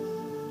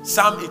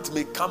 Some it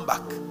may come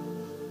back,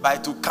 but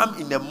it will come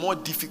in a more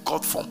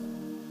difficult form.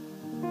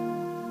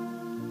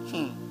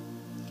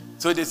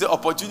 So they say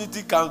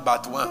opportunity comes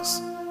but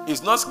once.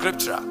 It's not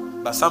scriptural,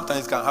 but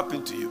sometimes it can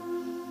happen to you.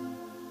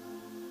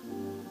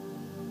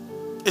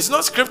 It's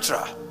not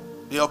scriptural.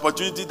 The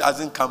opportunity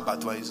doesn't come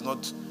but once.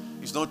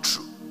 It's not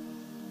true.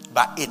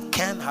 But it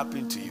can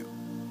happen to you.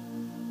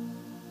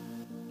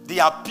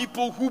 There are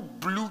people who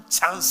blew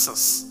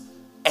chances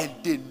and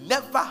they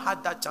never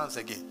had that chance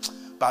again.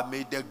 But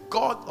may the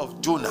God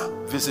of Jonah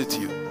visit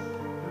you.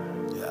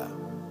 Yeah.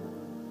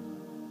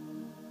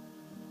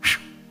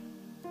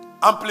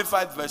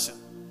 Amplified version.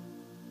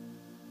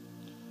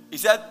 He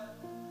said,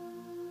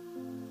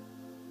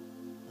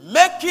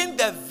 making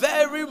the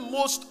very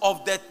most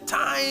of the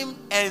time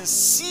and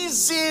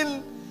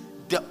seizing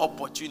the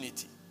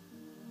opportunity.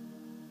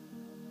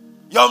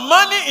 Your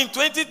money in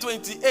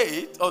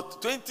 2028 or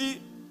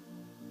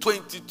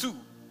 2022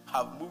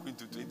 have moved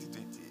into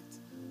 2028.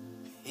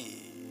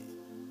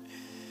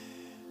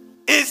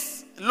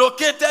 It's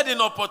located in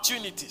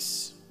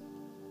opportunities.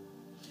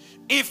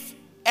 If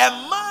a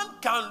man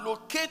can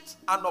locate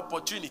an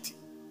opportunity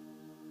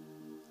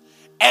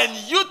and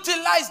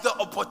utilize the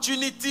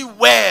opportunity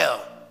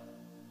well,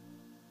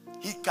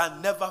 he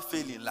can never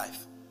fail in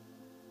life.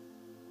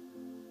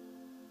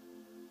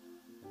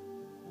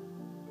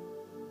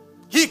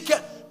 He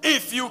can,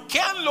 if you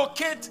can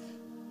locate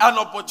an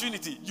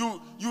opportunity,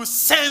 you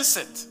sense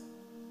it.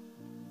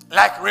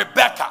 Like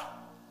Rebecca.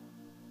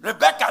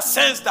 Rebecca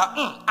sensed that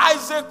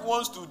Isaac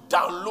wants to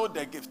download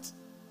the gift.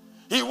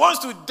 He wants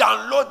to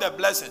download the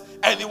blessing,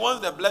 and he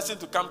wants the blessing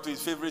to come to his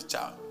favorite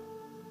child.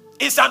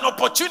 It's an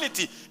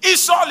opportunity.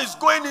 Esau is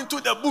going into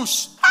the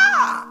bush.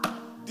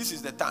 This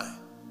is the time.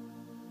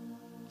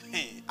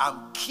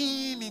 I'm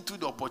keen into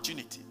the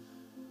opportunity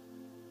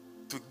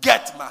to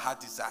get my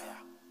heart desire.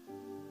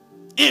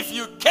 If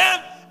you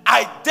can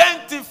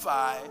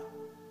identify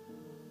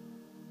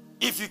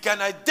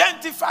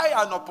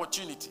an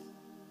opportunity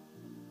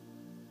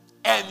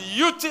and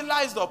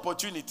utilize the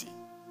opportunity,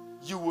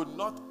 you will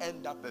not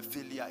end up a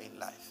failure in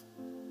life.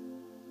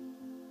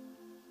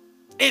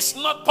 It's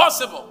not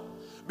possible,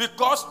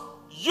 because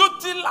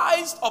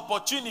utilized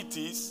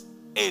opportunities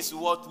is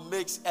what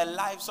makes a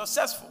life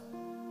successful.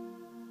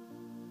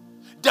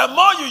 The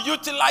more you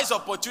utilize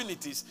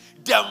opportunities,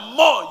 the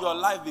more your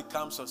life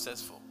becomes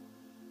successful.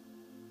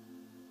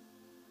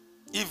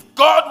 If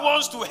God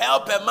wants to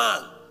help a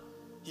man,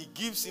 he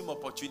gives him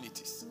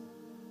opportunities.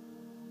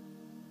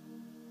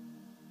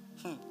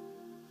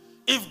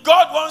 If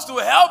God wants to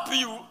help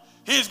you,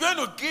 he is going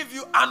to give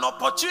you an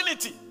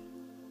opportunity.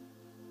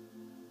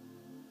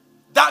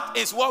 That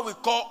is what we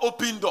call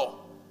open door.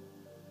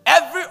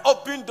 Every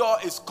open door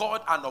is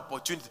called an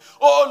opportunity.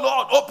 Oh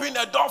Lord, open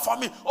a door for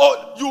me.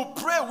 Oh, you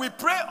pray. We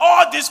pray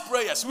all these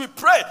prayers. We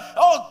pray.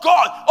 Oh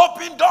God,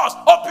 open doors,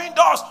 open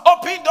doors,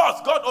 open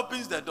doors. God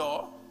opens the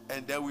door,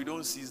 and then we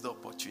don't seize the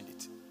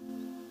opportunity.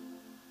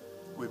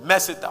 We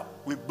mess it up.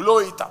 We blow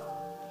it up.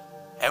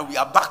 And we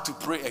are back to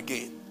pray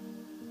again.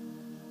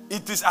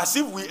 It is as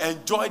if we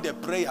enjoy the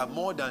prayer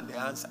more than the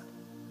answer.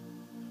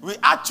 We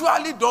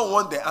actually don't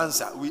want the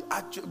answer. We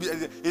actually,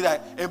 it's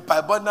like, open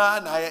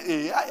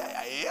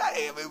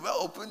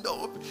the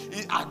open.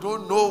 I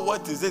don't know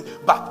what is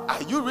it. But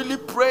are you really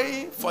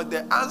praying for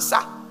the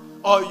answer?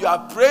 Or you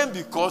are praying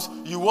because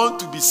you want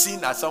to be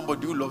seen as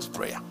somebody who loves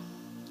prayer?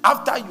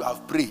 After you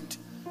have prayed,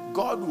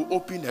 God will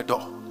open a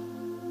door.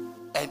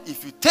 And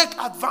if you take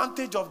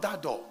advantage of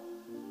that door,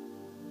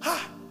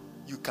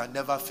 you can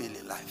never fail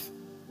in life.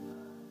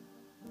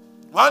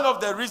 One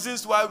of the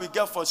reasons why we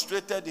get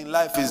frustrated in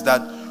life is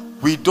that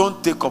we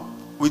don't take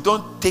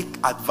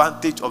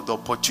advantage of the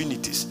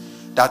opportunities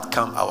that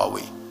come our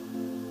way.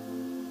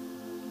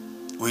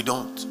 We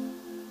don't.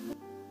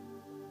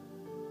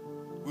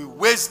 We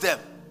waste them.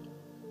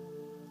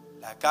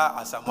 Like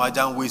Asamoah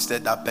Gyan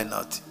wasted that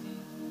penalty.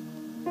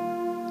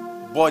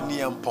 Boni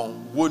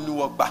empon, wonu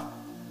wakba.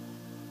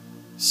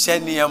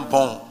 Sheni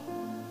empon.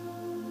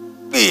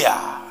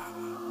 Yeah.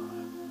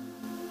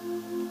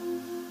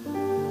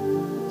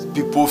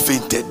 People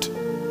fainted.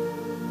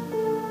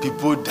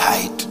 People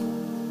died.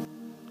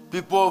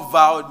 People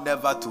vowed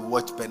never to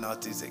watch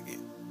penalties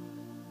again.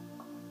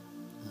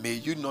 May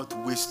you not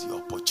waste your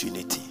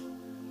opportunity.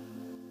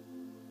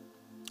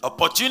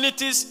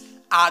 Opportunities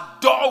are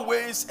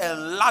doorways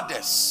and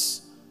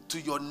ladders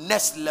to your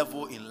next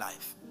level in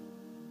life.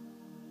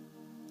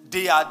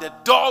 They are the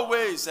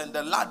doorways and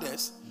the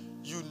ladders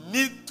you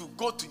need to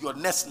go to your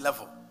next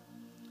level.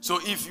 So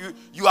if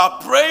you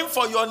are praying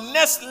for your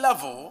next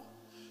level,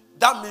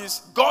 that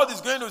means God is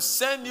going to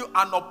send you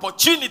an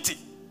opportunity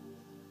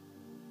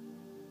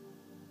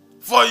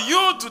for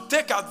you to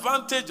take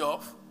advantage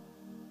of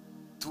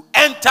to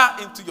enter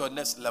into your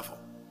next level.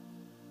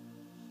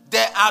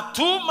 There are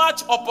too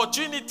much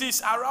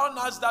opportunities around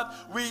us that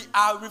we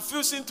are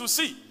refusing to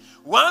see.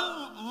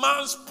 One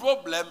man's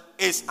problem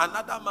is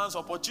another man's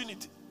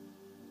opportunity.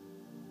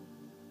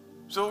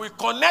 So we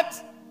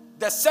connect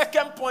the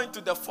second point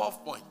to the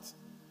fourth point.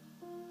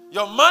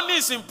 Your money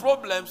is in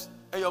problems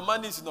and your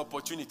money is in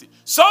opportunity.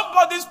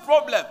 Somebody's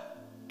problem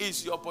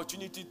is your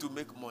opportunity to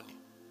make money.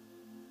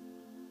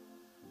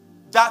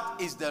 That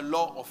is the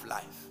law of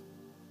life.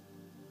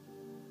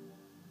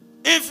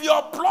 If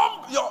your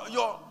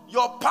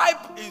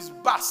pipe is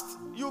burst,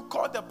 you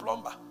call the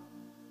plumber.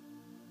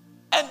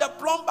 And the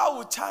plumber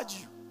will charge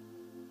you.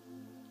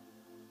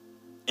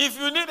 If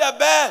you need a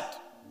bed,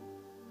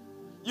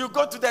 you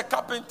go to the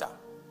carpenter.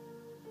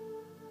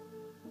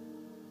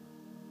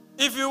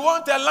 If you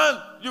want a land,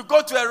 you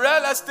go to a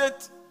real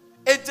estate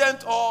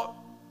agent or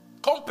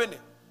company.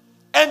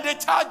 And they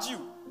charge you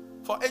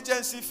for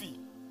agency fee.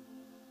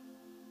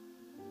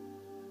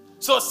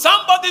 So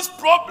somebody's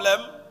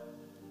problem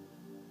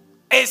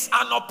is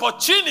an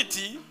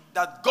opportunity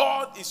that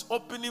God is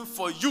opening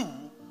for you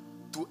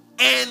to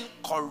earn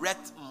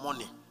correct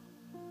money.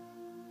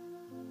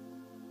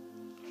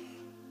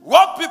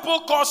 What people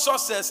call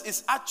success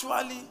is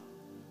actually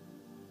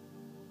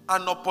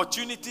an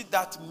opportunity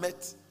that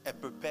met a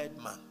prepared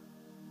man.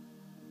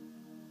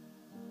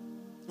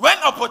 When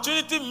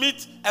opportunity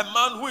meets a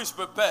man who is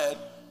prepared,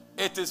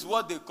 it is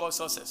what they call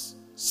success.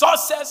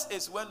 Success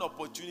is when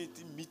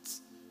opportunity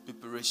meets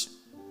preparation.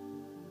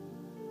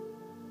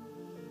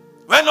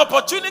 When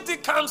opportunity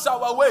comes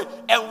our way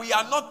and we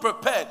are not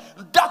prepared,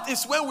 that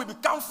is when we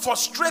become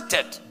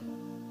frustrated.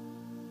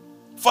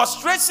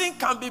 Frustration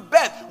can be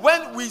bad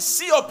when we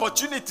see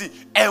opportunity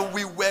and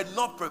we were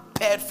not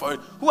prepared for it.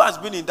 Who has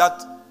been in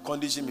that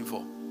condition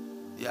before?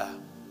 Yeah.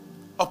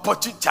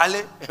 Opportunity,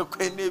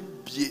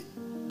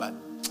 but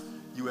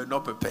you were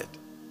not prepared.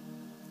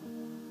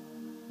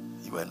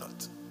 You were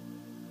not.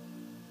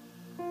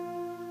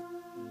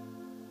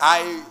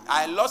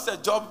 I lost a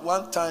job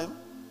one time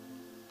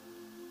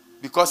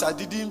because I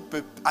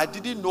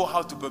didn't know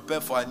how to prepare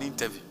for an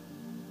interview.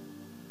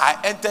 I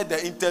entered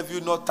the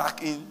interview not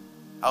tucked in.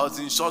 I was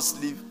in short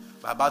sleeve.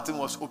 My button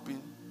was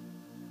open.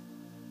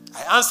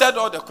 I answered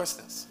all the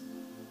questions.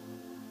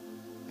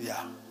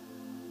 Yeah.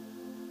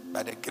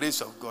 By the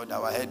grace of God,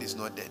 our head is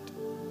not dead.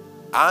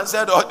 I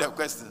answered all the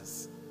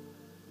questions.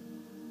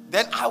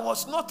 Then I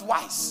was not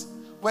wise.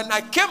 When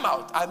I came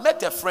out, I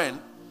met a friend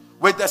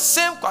with the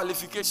same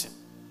qualification,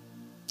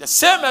 the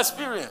same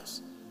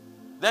experience.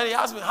 Then he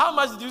asked me, how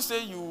much did you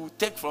say you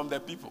take from the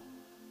people?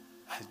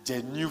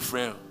 The new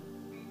friend.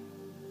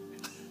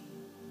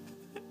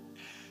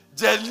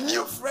 The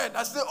new friend.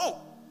 I said,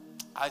 oh.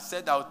 I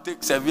said, I'll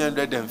take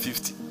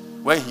 750.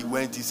 When he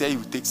went, he said he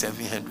would take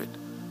 700.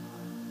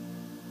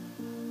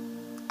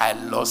 I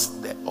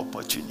lost the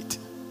opportunity.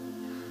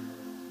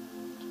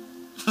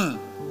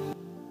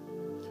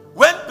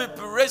 When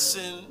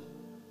preparation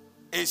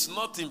is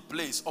not in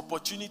place,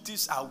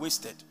 opportunities are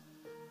wasted.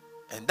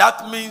 And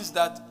that means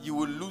that you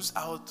will lose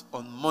out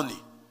on money.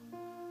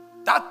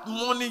 That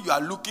money you are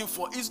looking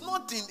for is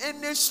not in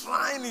any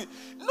shrine.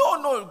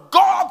 No.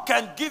 God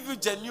can give you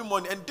genuine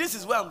money. And this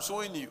is what I'm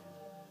showing you.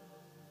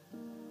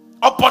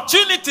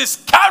 Opportunities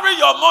carry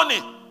your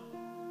money.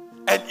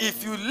 And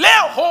if you lay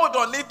hold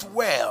on it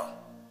well,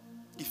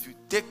 if you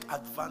take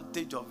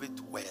advantage of it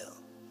well,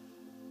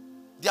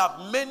 there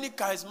are many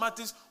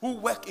charismatics who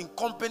work in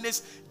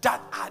companies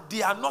that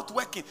they are not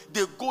working.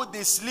 They go,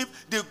 they sleep,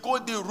 they go,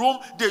 they roam,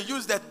 they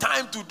use their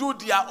time to do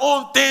their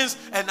own things.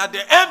 And at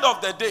the end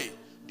of the day,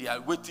 they are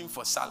waiting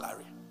for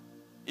salary.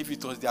 If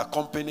it was their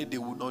company, they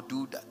would not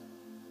do that.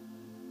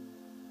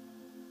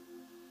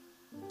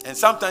 And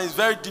sometimes it's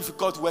very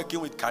difficult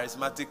working with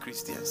charismatic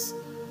Christians.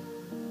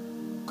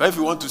 Because if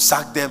you want to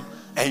sack them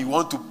and you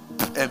want to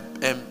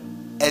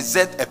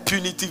exert a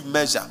punitive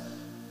measure,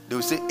 they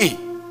will say, hey,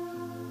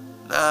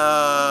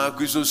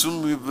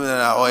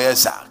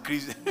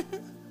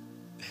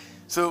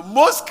 so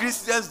most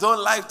Christians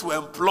don't like to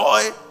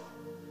employ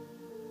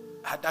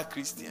other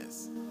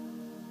Christians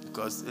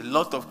because a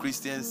lot of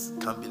Christians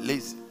can be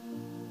lazy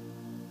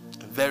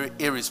and very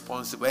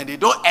irresponsible, and they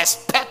don't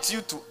expect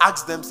you to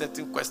ask them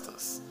certain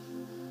questions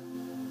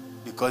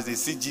because they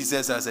see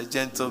Jesus as a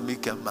gentle,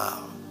 meek and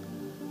mild.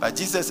 But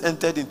Jesus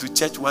entered into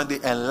church one day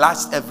and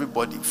lashed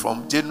everybody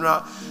from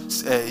general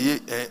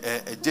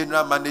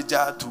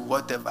manager to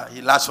whatever.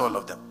 He lashed all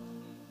of them.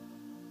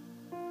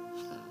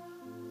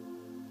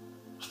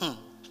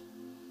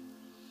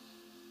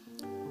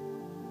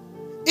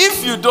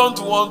 If you don't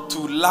want to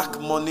lack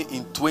money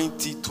in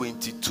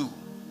 2022,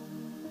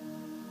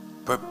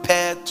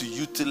 prepare to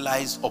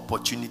utilize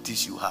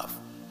opportunities you have.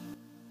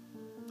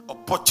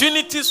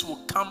 Opportunities will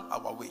come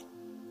our way.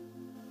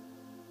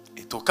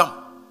 It will come.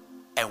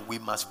 And we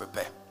must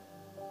prepare.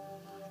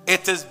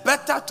 It is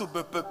better to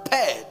be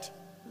prepared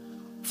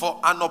for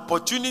an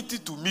opportunity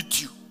to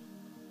meet you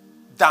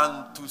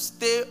than to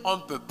stay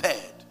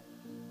unprepared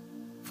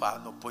for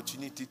an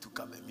opportunity to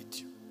come and meet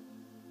you.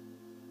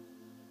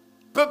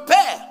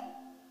 Prepare.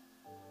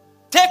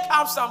 Take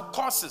up some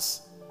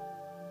courses.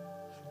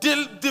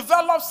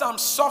 Develop some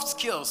soft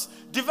skills.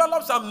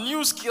 Develop some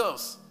new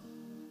skills.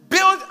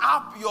 Build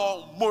up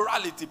your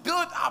morality.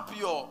 Build up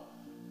your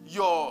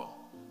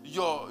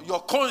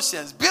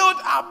conscience. Build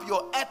up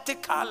your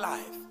ethical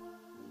life.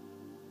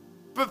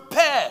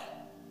 Prepare.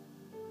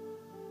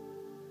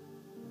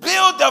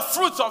 Build the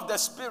fruits of the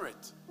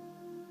Spirit.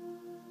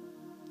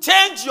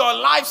 Change your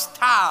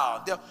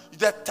lifestyle.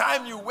 The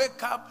time you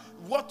wake up,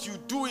 what you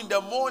do in the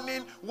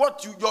morning,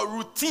 your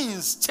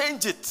routines,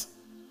 change it.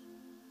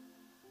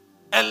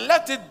 And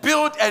let it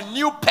build a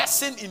new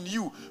person in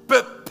you,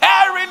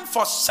 preparing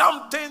for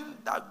something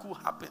that could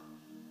happen.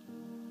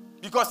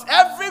 Because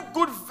every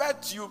good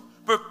virtue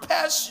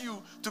prepares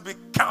you to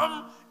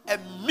become a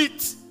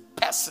meet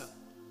person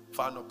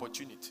for an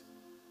opportunity.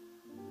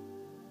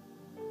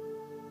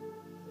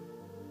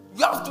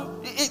 You have to,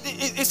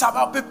 it's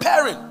about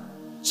preparing.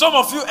 Some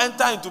of you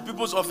enter into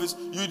people's office,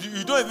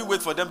 you don't even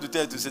wait for them to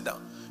tell you to sit down.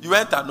 You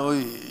enter, no,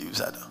 you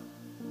sat down.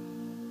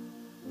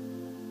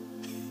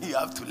 You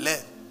have to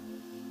learn.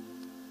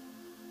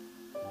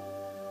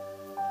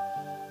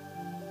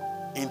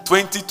 In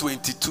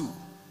 2022,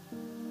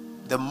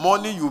 the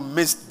money you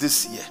missed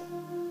this year,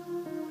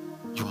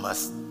 you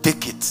must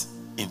take it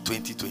in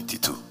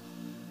 2022.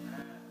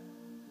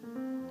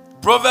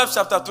 Proverbs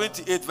chapter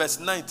 28, verse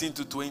 19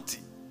 to 20.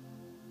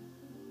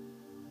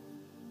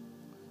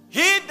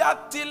 He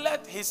that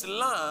tilleth his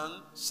land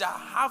shall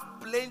have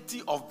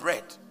plenty of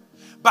bread,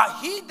 but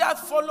he that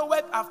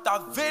followeth after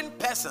vain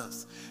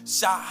persons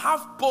shall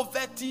have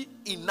poverty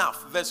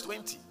enough. Verse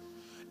 20.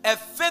 A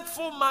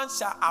faithful man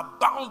shall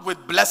abound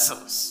with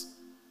blessings.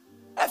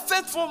 A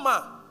faithful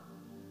man.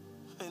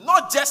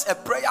 Not just a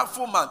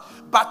prayerful man,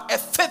 but a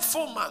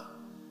faithful man.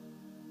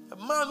 A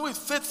man who is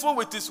faithful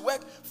with his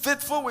work,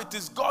 faithful with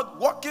his God,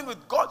 walking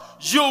with God.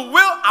 You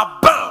will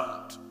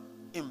abound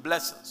in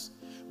blessings.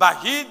 But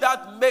he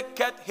that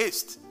maketh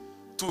haste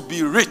to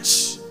be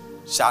rich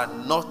shall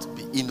not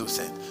be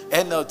innocent.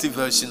 NLT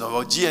version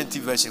or GNT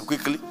version,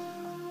 quickly.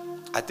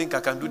 I think I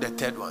can do the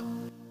third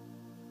one.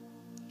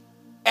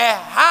 A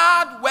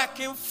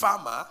hard-working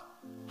farmer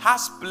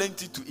has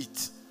plenty to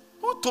eat.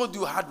 Who told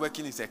you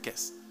hard-working is a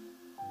curse?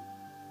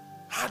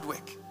 Hard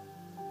work.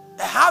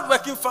 A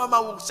hard-working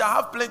farmer shall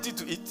have plenty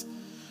to eat.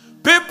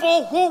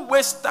 People who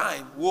waste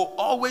time will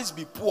always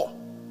be poor.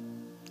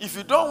 If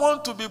you don't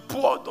want to be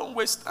poor, don't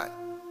waste time.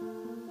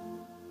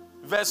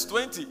 Verse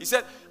 20, he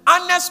said,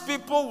 honest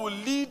people will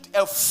lead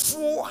a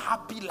full,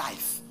 happy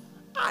life.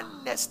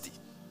 Honesty.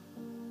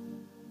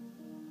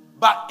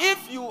 But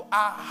if you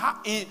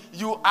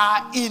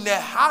are in a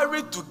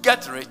hurry to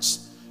get rich,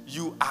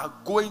 you are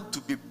going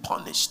to be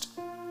punished.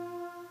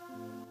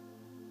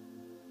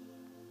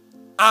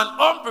 An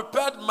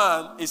unprepared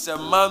man is a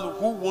man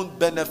who won't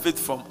benefit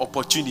from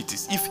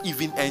opportunities if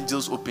even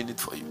angels open it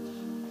for you.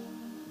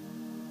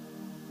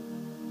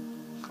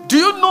 Do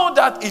you know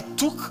that it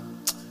took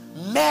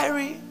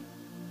Mary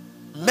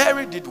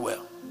did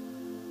well.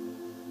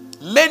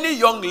 Many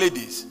young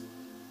ladies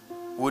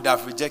would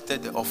have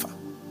rejected the offer.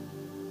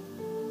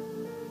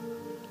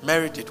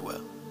 Mary did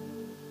well.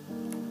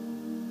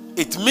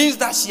 It means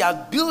that she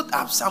had built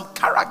up some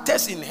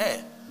characters in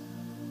her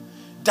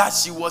that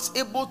she was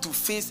able to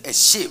face a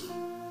shame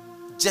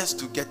just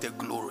to get the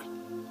glory.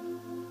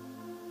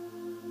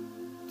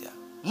 Yeah.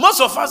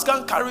 Most of us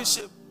can carry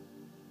shame.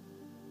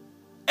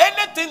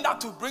 Anything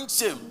that will bring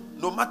shame,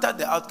 no matter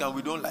the outcome,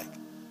 we don't like.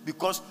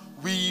 Because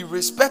we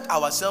respect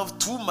ourselves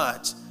too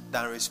much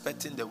than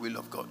respecting the will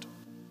of God.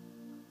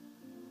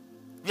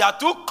 We are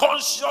too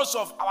conscious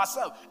of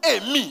ourselves.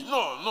 Hey, me,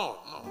 no.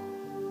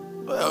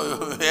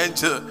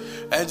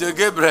 Angel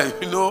Gabriel,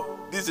 you know,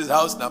 this is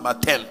house number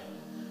 10.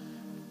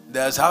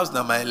 There's house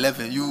number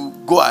 11. You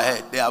go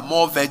ahead. There are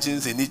more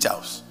virgins in each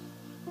house.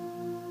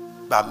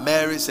 But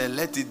Mary said,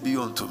 let it be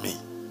unto me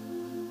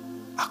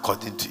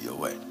according to your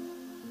word.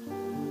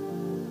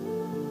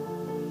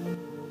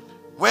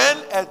 When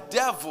a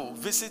devil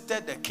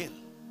visited the king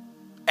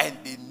and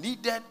they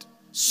needed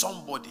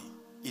somebody,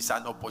 it's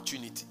an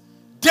opportunity.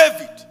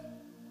 David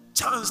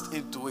chanced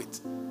into it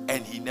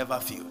and he never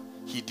failed.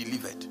 He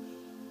delivered.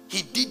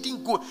 He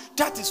didn't go.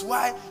 That is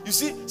why, you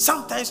see,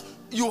 sometimes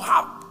you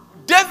have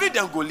David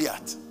and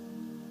Goliath.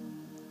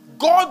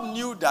 God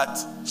knew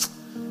that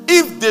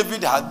if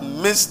David had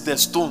missed the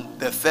stone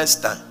the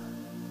first time,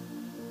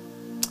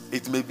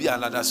 it may be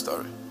another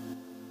story.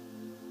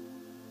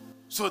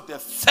 So the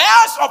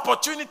first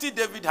opportunity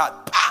David had,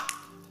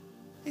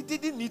 he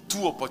didn't need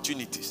two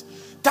opportunities.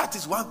 That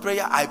is one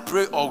prayer I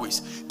pray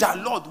always. That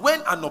Lord,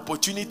 when an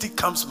opportunity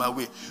comes my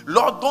way,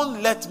 Lord,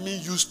 don't let me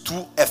use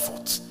two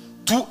efforts,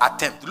 two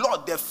attempts.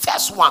 Lord, the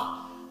first one,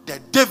 the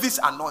David's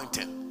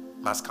anointing,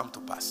 must come to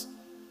pass.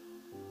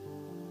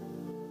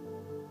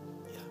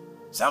 Yeah.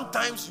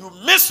 Sometimes you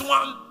miss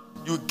one,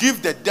 you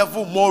give the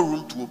devil more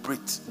room to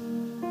operate.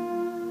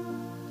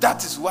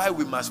 That is why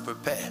we must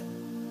prepare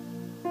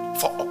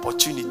for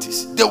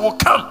opportunities. They will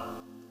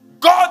come.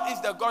 God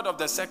is the God of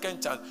the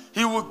second chance.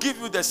 He will give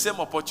you the same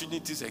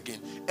opportunities again.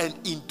 And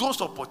in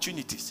those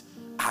opportunities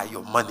are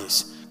your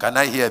monies. Can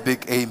I hear a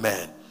big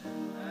amen?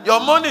 Your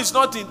money is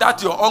not in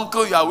that your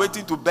uncle you are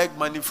waiting to beg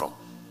money from.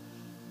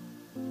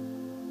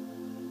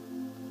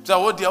 So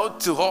what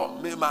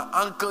my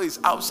uncle is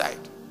outside.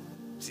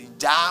 He's in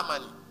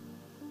Germany.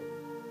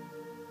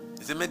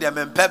 He said, "Me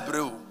I'm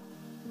pepper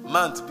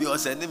month be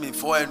sending me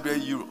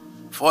 400 euro.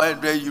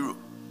 400 euro."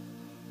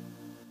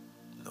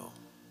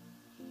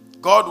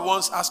 God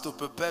wants us to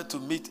prepare to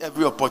meet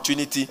every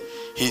opportunity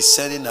He's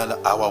sending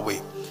our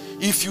way.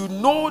 If you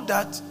know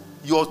that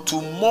your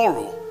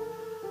tomorrow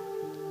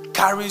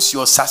carries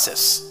your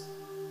success,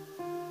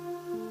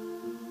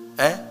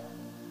 and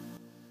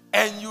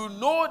you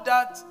know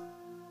that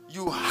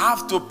you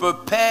have to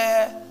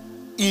prepare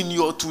in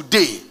your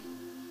today,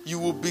 you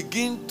will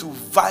begin to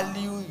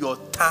value your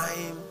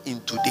time in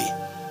today.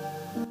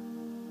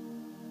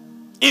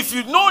 If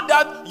you know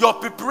that your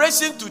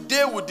preparation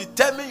today will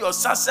determine your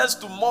success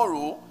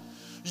tomorrow,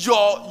 you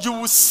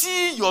will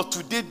see your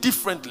today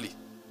differently.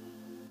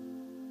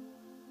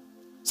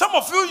 Some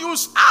of you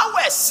use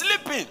hours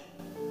sleeping.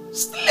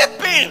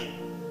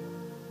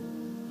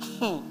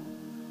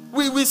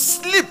 We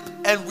sleep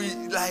and we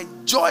like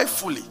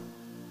joyfully.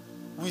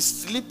 We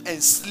sleep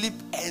and sleep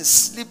and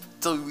sleep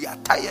till we are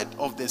tired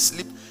of the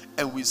sleep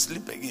and we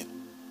sleep again.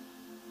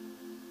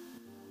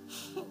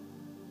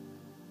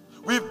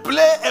 We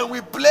play and we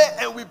play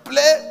and we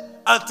play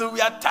until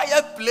we are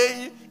tired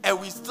playing and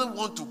we still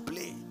want to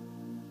play.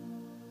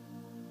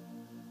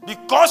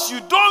 Because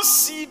you don't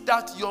see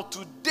that your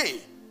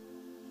today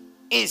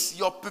is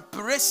your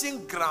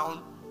preparation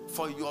ground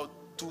for your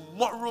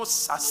tomorrow's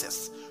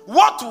success.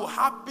 What will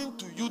happen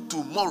to you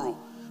tomorrow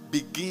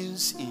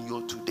begins in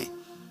your today.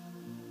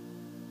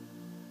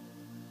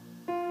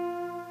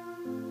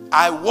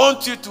 I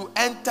want you to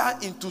enter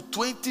into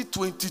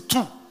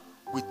 2022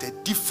 with a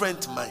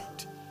different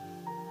mind.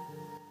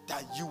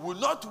 That you will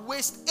not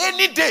waste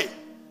any day,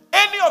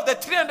 any of the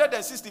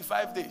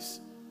 365 days.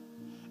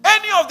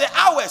 Any of the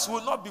hours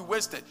will not be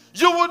wasted.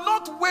 You will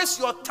not waste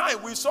your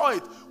time. We saw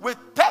it with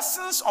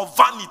persons of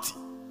vanity.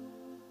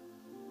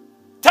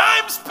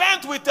 Time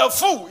spent with a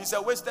fool is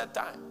a wasted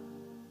time.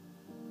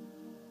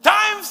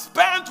 Time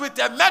spent with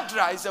a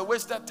murderer is a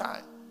wasted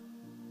time.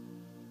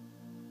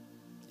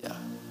 Yeah.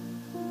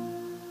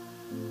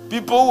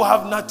 People who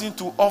have nothing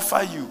to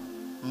offer you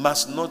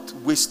must not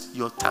waste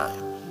your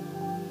time.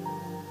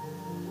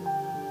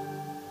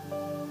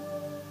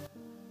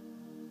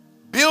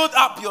 Build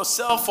up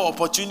yourself for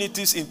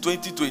opportunities in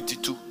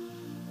 2022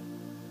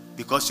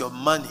 because your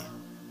money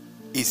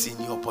is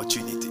in your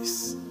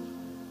opportunities.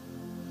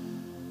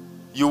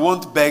 You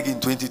won't beg in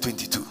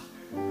 2022.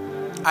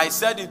 I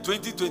said in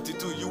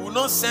 2022, you will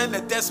not send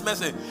a text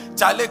message,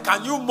 Charlie,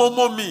 can you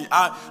momo me?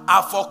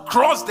 I for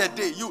cross the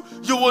day.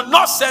 You will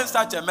not send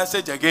such a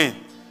message again.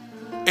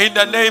 In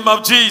the name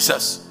of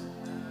Jesus.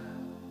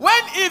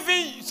 When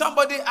even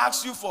somebody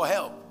asks you for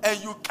help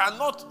and you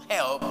cannot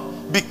help,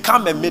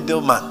 become a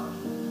middleman.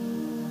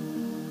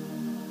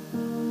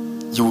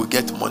 You will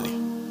get money.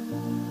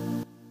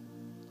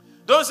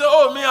 Don't say,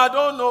 oh, me, I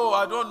don't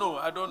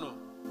know.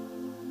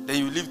 Then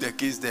you leave the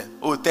case there.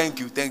 Oh, thank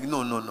you.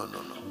 No.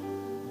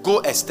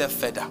 Go a step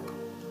further.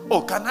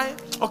 Oh, can I?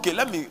 Okay,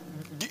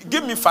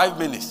 give me 5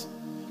 minutes.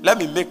 Let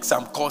me make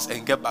some calls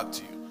and get back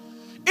to you.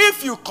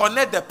 If you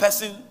connect the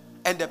person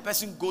and the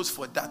person goes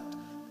for that,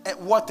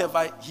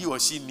 whatever he or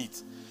she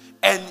needs,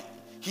 and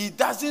he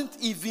doesn't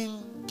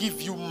even give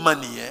you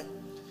money,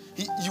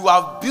 you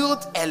have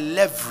built a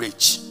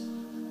leverage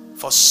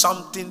for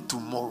something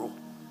tomorrow.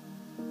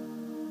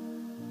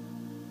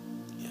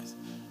 Yes.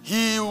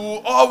 He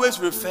will always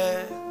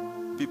refer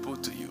people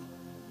to you.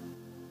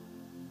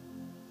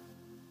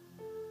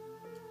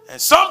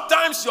 And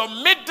sometimes your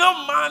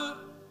middleman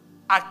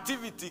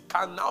activity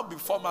can now be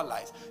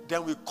formalized.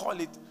 Then we call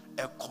it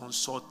a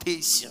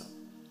consultation,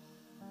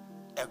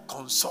 a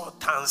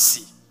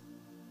consultancy.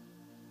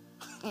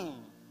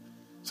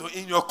 So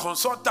in your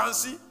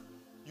consultancy,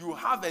 you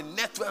have a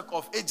network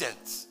of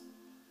agents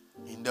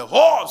in the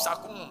whole of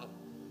Sakumu.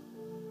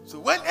 So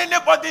when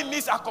anybody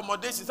needs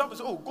accommodation, somebody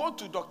says, oh, go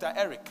to Dr.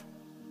 Eric.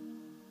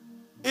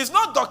 It's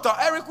not Dr.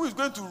 Eric who is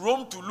going to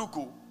roam to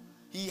Luko.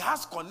 He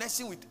has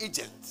connection with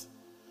agents.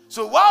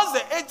 So whilst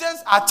the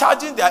agents are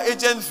charging their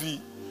agent fee,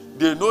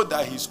 they know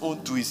that his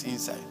own too is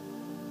inside.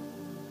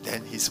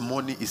 Then his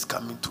money is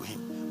coming to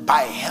him.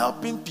 By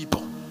helping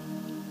people,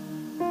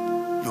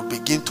 you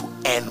begin to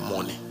earn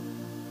money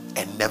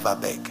and never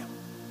beg.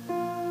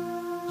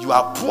 You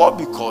are poor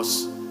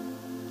because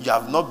you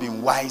have not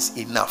been wise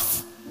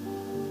enough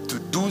to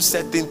do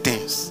certain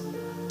things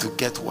to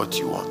get what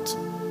you want.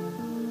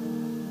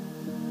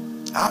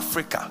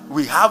 Africa,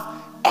 we have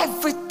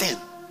everything.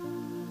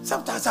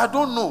 Sometimes I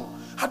don't know.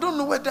 I don't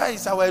know whether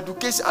it's our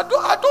education. I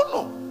don't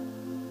know.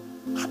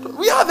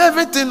 We have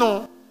everything.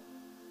 No.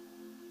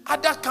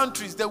 Other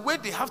countries, the way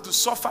they have to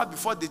suffer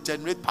before they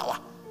generate power.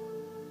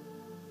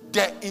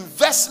 The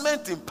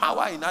investment in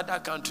power in other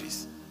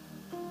countries.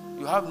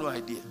 You have no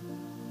idea.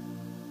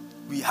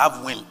 We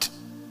have wind.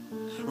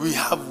 We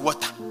have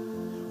water.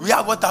 We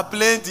have water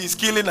plenty is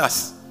killing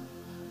us.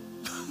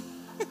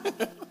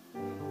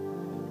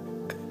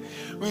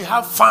 We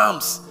have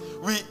farms.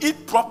 We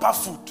eat proper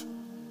food.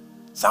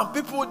 Some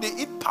people, they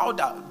eat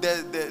powder,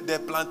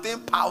 the plantain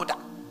powder.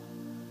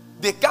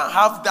 They can't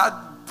have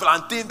that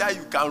plantain that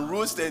you can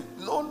roast and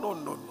no.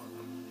 No.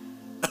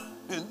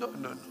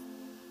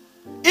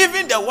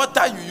 Even the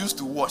water you used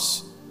to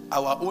wash,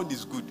 our own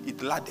is good.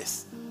 It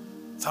ladders.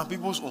 Some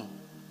people's own.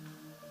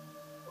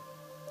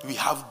 We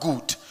have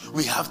gold,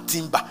 we have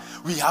timber,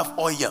 we have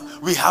oil,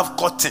 we have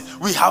cotton,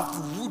 we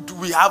have wood,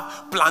 we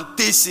have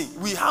plantation,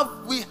 we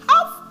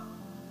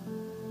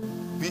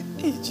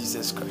need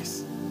Jesus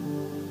Christ.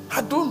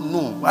 I don't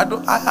know.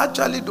 I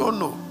actually don't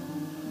know.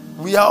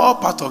 We are all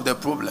part of the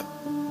problem.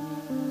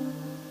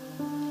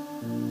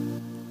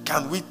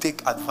 Can we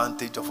take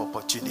advantage of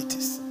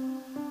opportunities?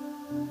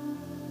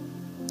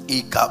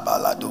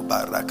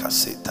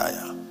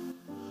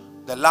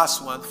 The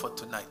last one for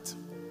tonight.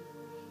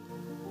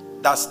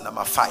 That's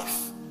number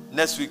 5.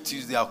 Next week,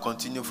 Tuesday, I'll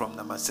continue from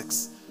number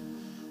 6.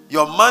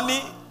 Your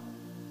money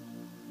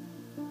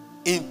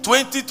in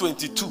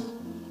 2022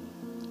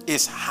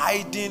 is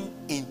hiding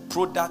in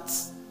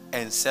products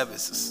and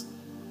services.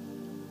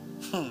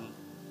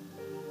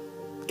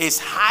 It's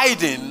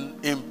hiding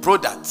in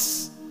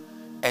products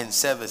and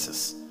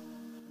services.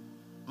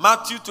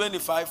 Matthew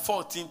 25,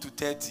 14 to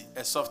 30,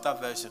 a softer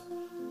version.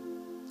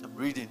 I'm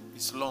reading,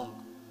 it's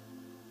long.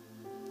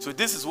 So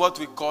this is what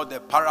we call the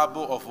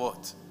parable of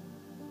what?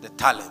 The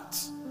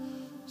talent.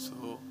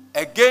 So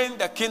Again,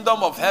 the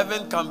kingdom of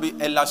heaven can be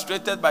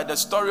illustrated by the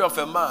story of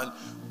a man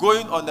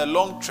going on a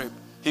long trip.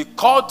 He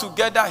called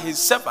together his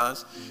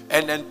servants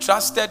and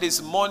entrusted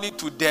his money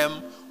to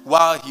them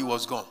while he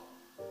was gone.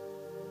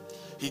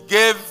 He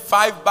gave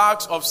 5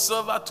 bags of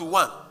silver to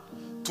one,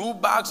 2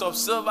 bags of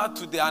silver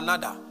to the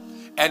another,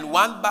 and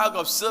 1 bag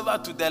of silver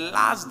to the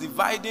last,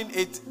 dividing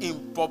it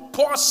in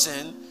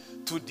proportion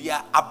to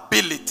their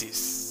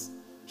abilities.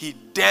 He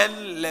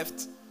then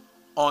left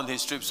on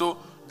his trip. So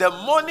the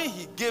money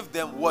he gave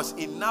them was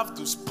enough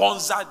to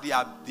sponsor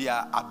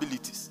their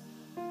abilities,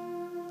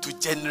 to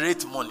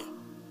generate money.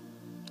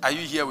 Are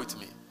you here with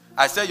me?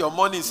 I said your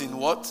money is in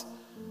what?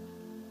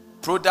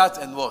 Product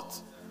and what?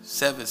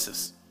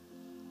 Services.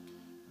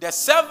 The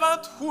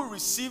servant who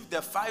received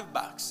the 5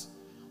 bags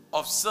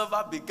of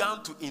silver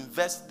began to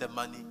invest the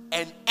money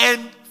and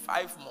earned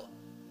 5 more.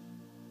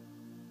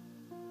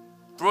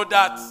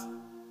 Products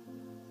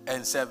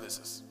and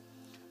services.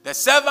 The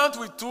servant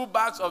with 2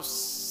 bags of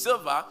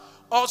silver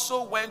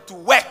also went to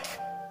work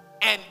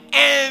and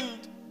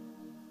earned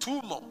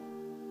 2 more.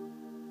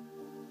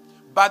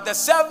 But the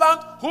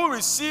servant who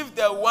received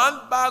the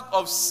 1 bag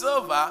of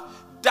silver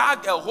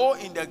dug a hole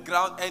in the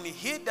ground and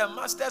hid the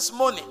master's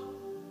money.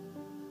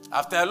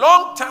 After a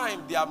long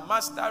time, their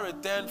master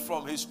returned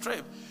from his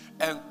trip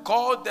and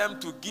called them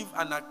to give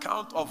an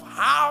account of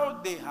how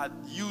they had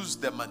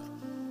used the money.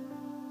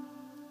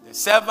 The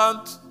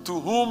servant to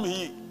whom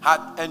he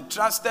had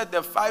entrusted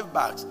the 5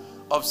 bags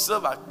of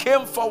silver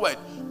came forward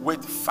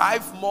with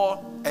 5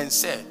 more and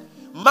said,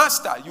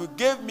 "Master, you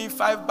gave me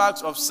 5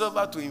 bags of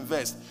silver to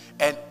invest,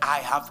 and I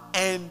have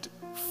earned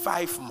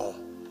 5 more.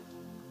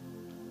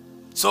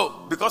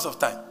 So, because of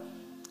time,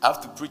 I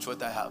have to preach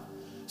what I have.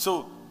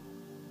 So,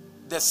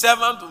 the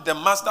servant of the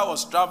master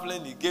was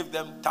traveling. He gave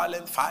them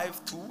talent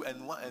 5, 2,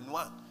 and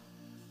 1.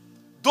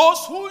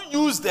 Those who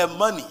use the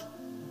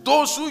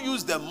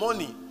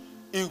money,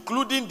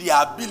 including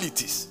their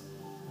abilities,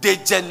 they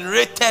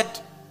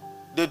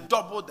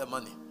doubled the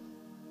money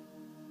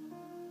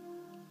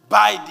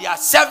by their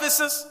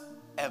services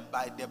and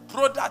by the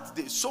products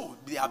they sold,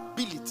 their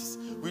abilities.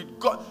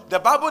 The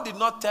Bible did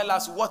not tell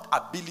us what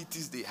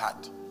abilities they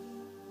had.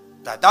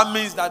 That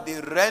means that they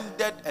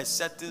rendered a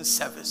certain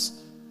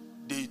service.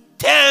 They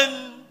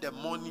turned the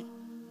money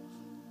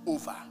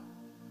over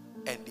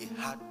and they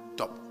had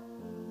double.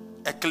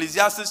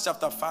 Ecclesiastes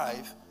chapter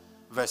 5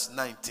 verse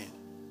 19.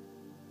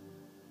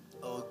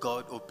 Oh,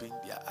 God opened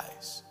their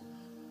eyes.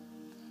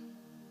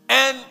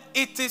 And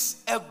it is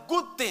a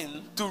good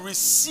thing to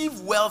receive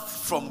wealth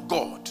from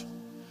God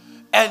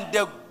and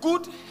the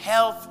good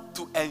health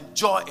to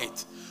enjoy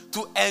it.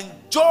 To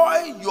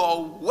enjoy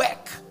your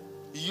work,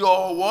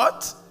 your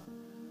what?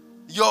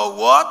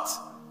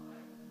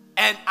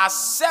 And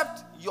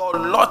accept your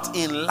lot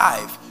in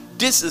life.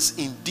 This is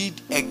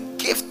indeed a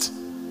gift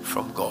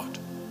from God.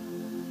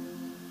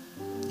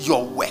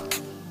 Your work.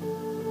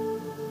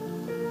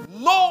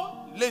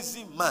 No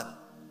lazy man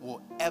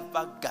will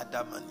ever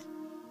gather money.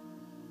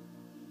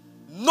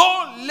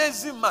 No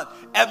lazy man,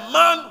 a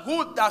man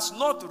who does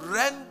not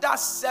render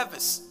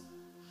service,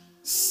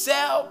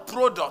 sell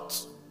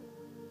products,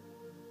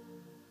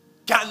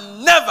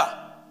 can never,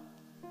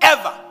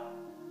 ever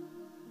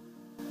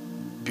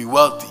be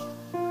wealthy.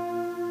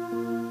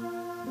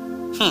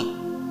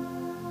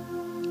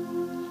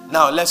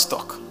 Now let's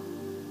talk.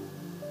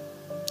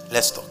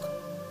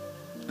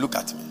 Look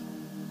at me.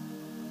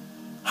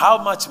 How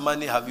much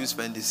money have you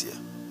spent this year?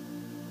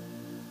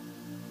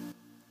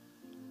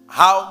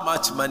 How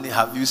much money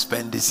have you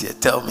spent this year?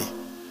 Tell me.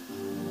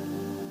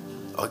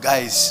 Oh,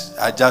 guys,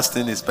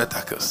 adjusting his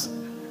spectacles.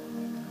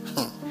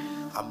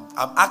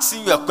 I'm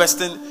asking you a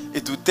question.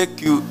 It will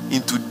take you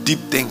into deep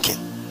thinking.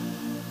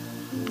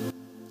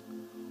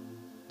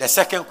 The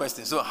second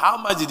question. So, how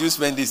much did you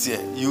spend this year?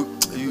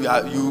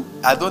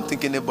 I don't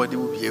think anybody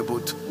will be able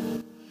to.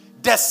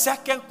 The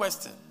second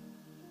question.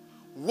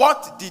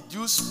 What did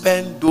you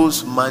spend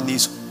those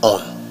monies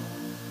on?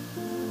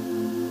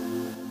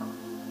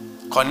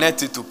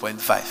 Connect it to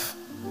 2.5.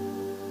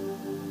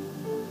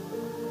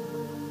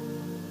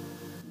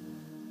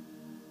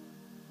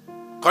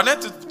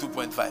 Connect it to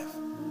 2.5.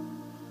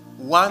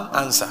 One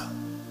answer.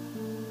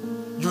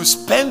 You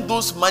spend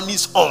those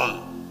monies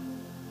on.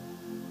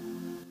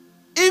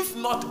 If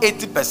not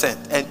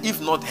 80% and if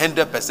not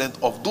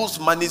 100% of those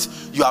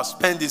monies you have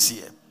spent this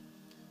year,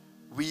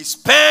 we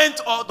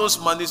spent all those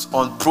monies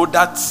on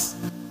products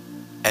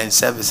and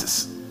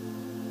services.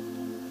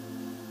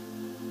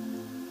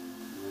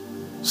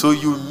 So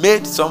you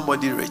made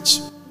somebody rich.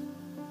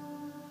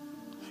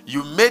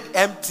 You made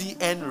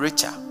MTN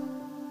richer.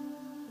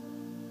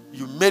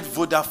 You made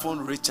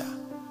Vodafone richer.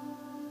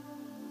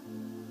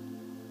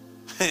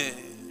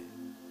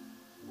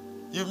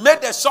 You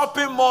made the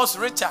shopping malls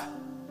richer.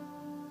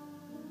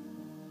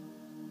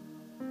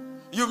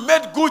 You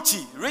made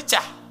Gucci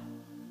richer.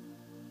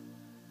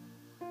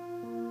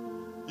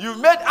 You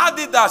made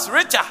Adidas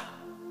richer.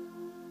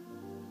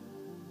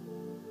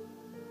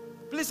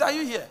 Please, are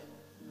you here?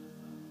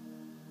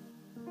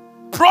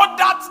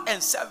 Products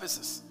and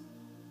services.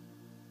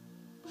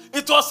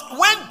 It was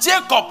when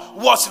Jacob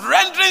was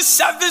rendering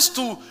service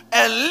to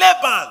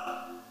Laban.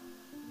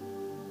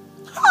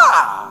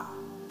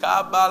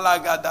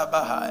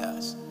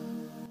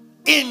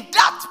 In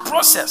that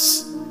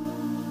process,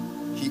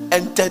 he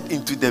entered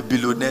into the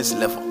billionaire's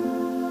level.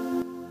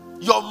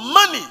 Your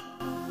money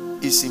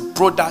is in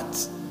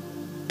products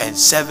and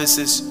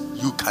services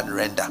you can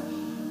render.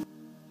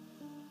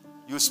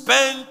 We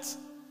spent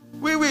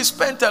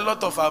a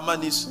lot of our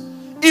monies,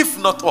 if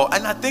not all,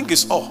 and I think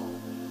it's all,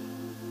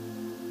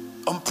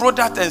 on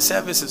product and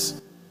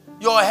services.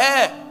 Your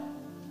hair,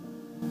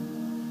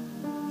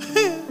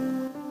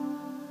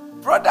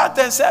 product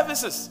and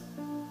services.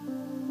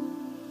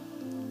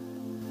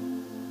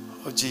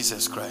 Oh,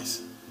 Jesus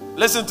Christ.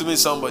 Listen to me,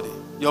 somebody.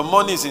 Your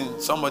money is in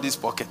somebody's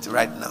pocket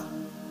right now.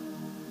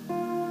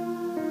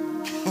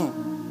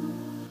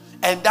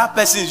 And that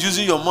person is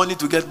using your money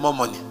to get more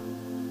money.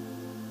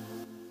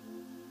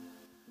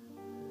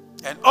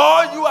 And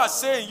all you are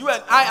saying, you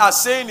and I are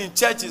saying in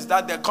church, is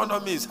that the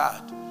economy is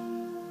hard.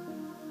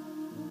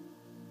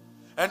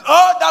 And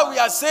all that we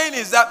are saying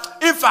is that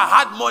if I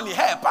had money,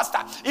 hey, Pastor,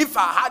 if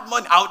I had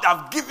money, I would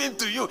have given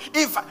to you.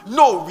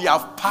 No, we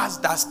have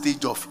passed that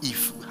stage of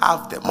if we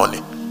have the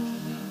money.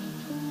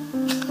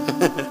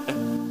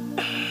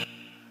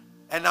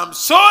 And I'm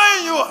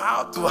showing you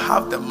how to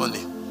have the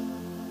money.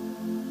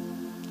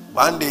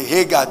 One day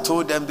Hagar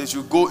told them they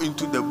should go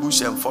into the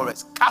bush and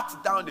forest,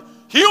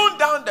 hew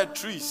down the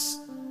trees,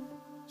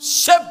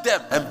 shape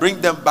them, and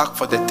bring them back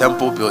for the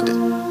temple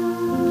building.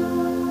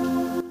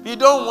 We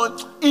don't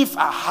want, if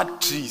I had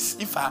trees,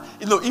 if I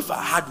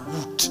had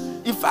wood,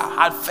 if I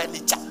had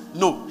furniture.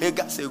 No,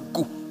 Hagar said,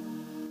 go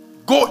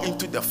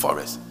into the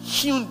forest,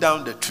 hew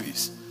down the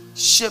trees,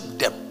 shape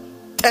them,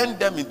 turn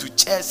them into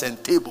chairs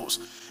and tables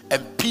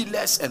and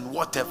pillars and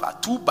whatever,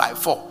 2 by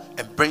 4,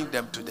 and bring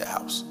them to the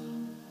house.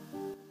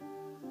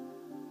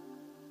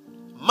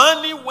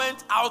 Money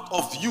went out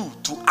of you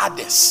to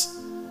others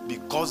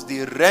because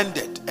they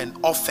rendered and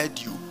offered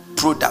you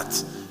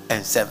products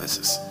and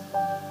services.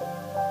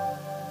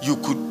 You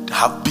could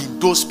have been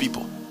those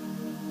people.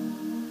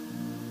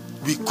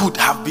 We could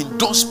have been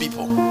those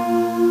people.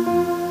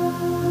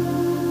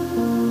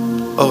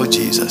 Oh,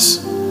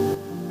 Jesus.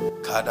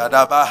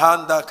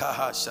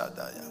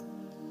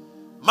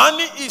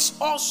 Money is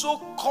also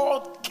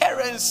called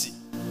currency.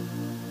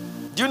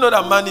 Do you know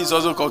that money is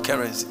also called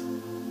currency?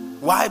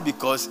 Why?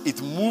 Because it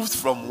moves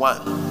from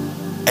one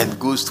and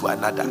goes to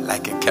another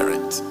like a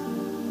current.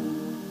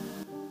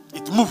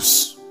 It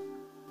moves.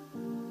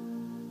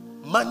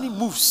 Money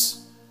moves.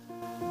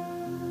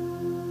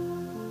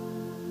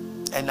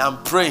 And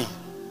I'm praying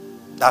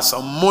that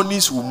some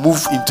monies will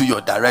move into your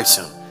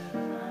direction.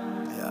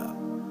 Yeah.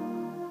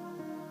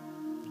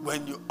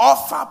 When you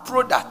offer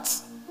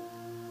products,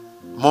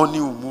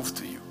 money will move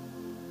to you.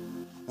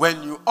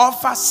 When you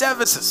offer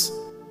services,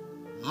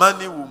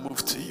 money will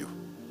move to you.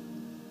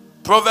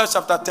 Proverbs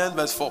chapter 10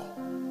 verse 4.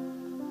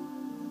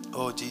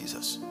 Oh,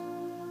 Jesus.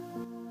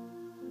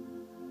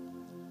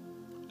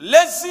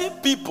 Lazy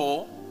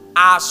people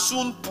are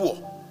soon poor.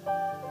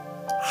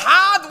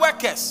 Hard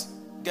workers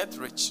get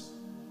rich.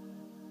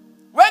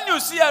 When you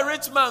see a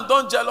rich man,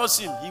 don't jealous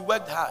him. He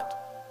worked hard.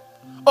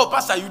 Oh,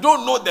 Pastor, you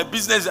don't know the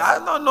business. No,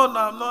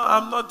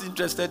 I'm not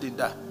interested in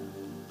that.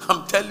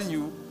 I'm telling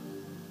you,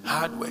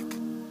 hard work.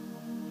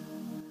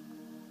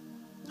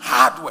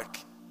 Hard work.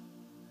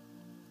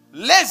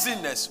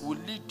 Laziness will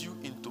lead you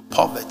into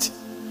poverty.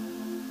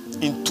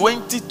 In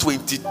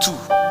 2022,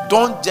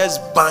 don't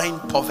just bind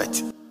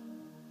poverty.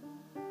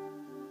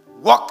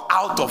 Walk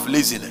out of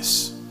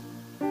laziness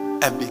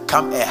and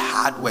become a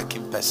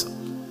hard-working person.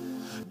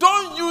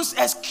 Don't use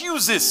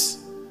excuses.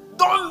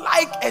 Don't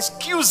like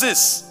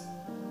excuses.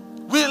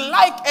 We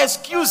like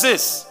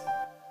excuses.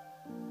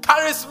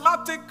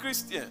 Charismatic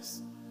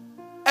Christians.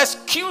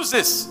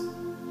 Excuses.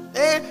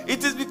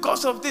 It is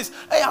because of this.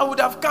 I would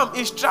have come.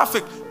 It's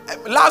traffic.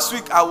 Last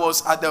week I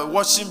was at the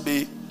washing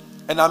bay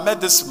and I met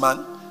this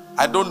man.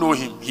 I don't know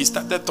him. He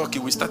started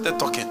talking. We started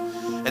talking.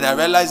 And I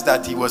realized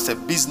that he was a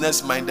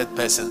business-minded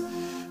person.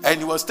 And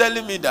he was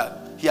telling me that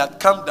he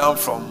had come down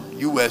from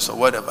US or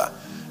whatever.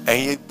 And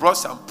he brought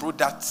some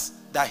products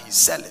that he's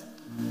selling.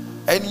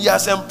 And he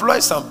has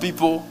employed some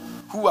people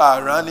who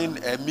are running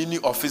a mini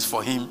office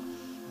for him,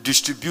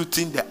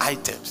 distributing the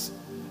items.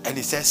 And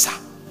he said, sir,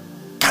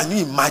 can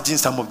you imagine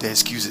some of the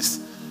excuses?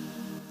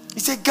 He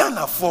said,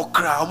 Ghana for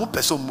crowd,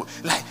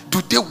 like,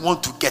 do they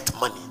want to get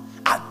money?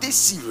 Are they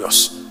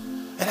serious?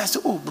 And I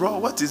said, oh, bro,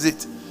 what is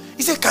it?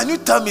 He said, can you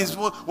tell me?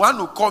 One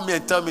will call me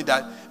and tell me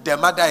that their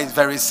mother is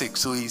very sick,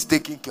 so he's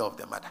taking care of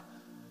the mother.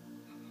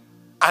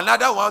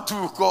 Another one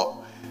too will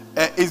call,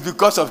 is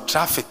because of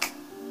traffic.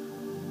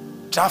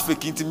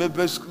 Traffic,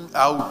 maybe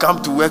I will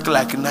come to work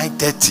like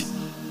 9:30.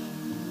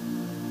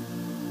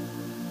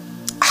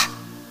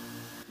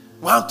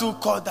 One to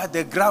call that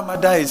the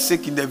grandmother is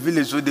sick in the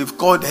village, so they've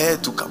called her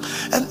to come.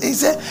 And he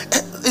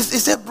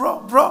said,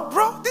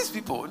 bro, these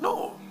people,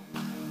 no.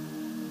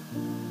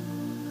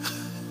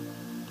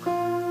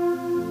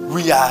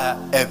 We are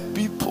a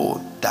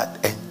people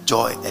that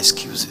enjoy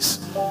excuses.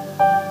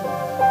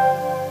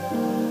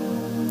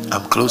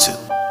 I'm closing.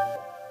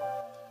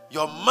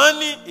 Your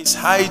money is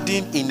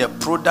hiding in a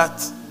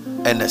product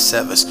and a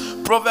service.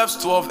 Proverbs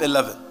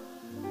 12:11.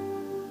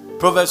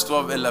 Proverbs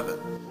 12:11.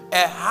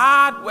 A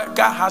hard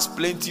worker has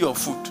plenty of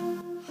food,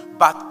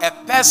 but a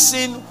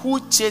person who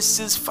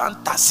chases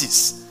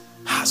fantasies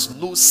has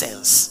no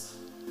sense.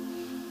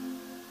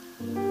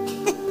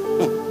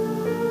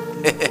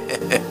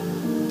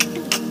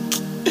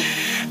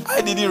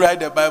 I didn't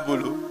write the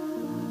Bible.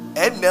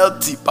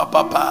 NLT,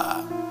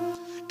 papa.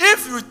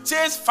 If you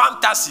chase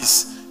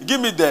fantasies, give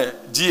me the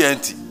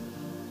GNT.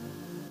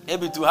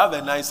 Maybe to have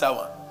a nicer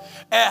one.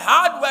 A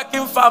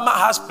hard-working farmer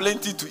has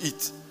plenty to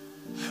eat,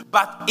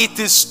 but it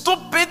is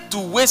stupid to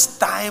waste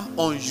time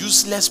on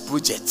useless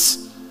projects.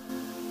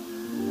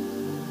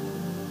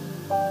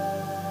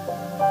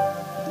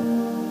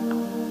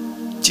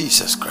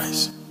 Jesus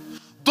Christ.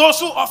 Those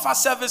who offer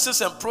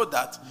services and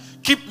products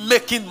keep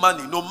making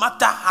money no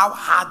matter how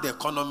hard the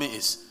economy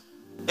is.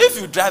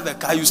 If you drive a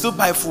car, you still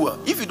buy fuel.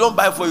 If you don't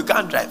buy fuel, you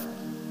can't drive.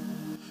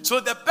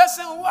 So the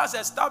person who has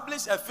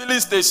established a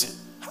filling station,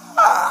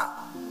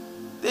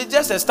 they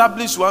just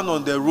established one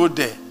on the road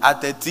there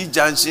at the T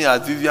junction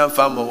at Vivian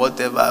Farm or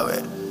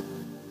whatever.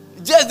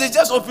 They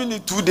just opened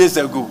it 2 days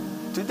ago.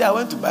 Today I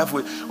went to buy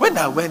fuel. When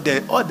I went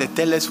there, all the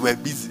tellers were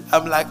busy.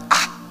 I'm like,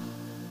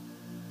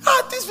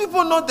 these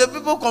people know the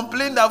people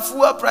complain that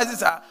fuel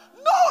prices are.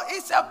 No,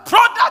 it's a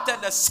product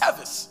and a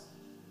service.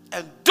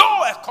 And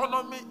though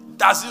economy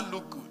doesn't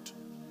look good,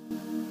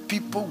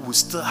 people will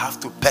still have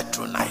to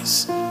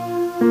patronize.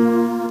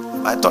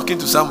 Am I talking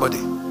to somebody?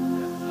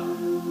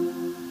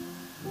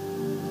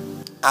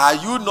 Are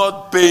you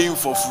not paying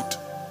for food?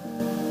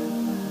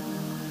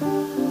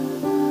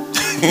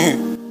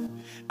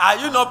 Are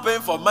you not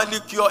paying for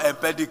manicure and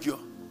pedicure?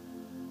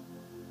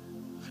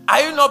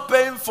 Are you not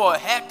paying for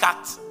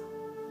haircut?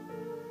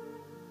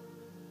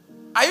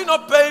 Are you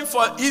not paying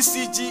for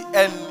ECG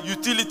and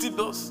utility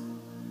bills?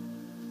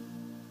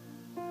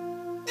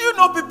 Do you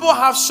know people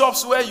have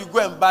shops where you go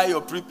and buy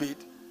your prepaid?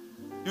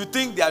 You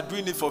think they are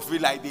doing it for free,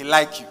 like they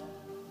like you.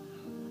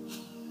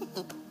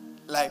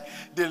 Like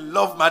they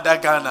love Mother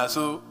Ghana,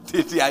 so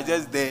they are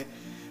just there.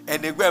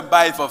 And they go and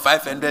buy it for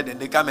 500 and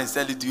they come and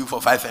sell it to you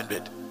for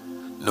 500.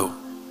 No.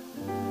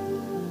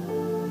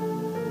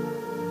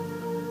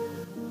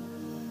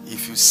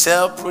 If you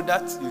sell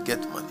products, you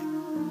get money.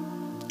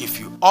 If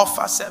you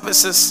offer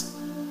services,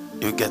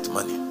 you get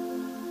money.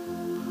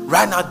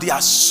 Right now, there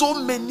are so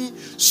many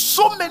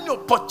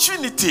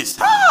opportunities.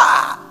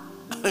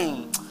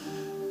 And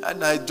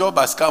a job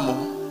has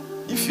come.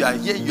 If you are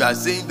here, you are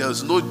saying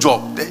there's no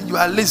job, then you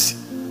are lazy.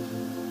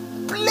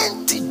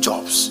 Plenty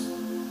jobs.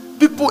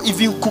 People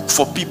even cook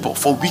for people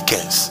for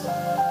weekends.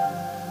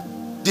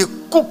 They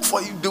cook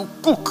for you, they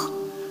cook.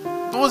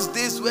 Those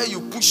days where you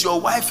push your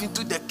wife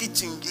into the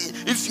kitchen.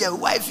 If you're a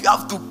wife, you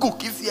have to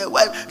cook. If you're a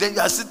wife, then you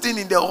are sitting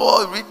in the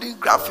hall reading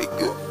graphic,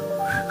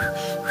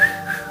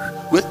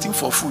 waiting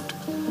for food.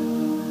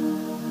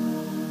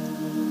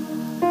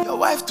 Your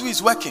wife too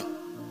is working.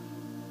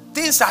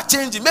 Things are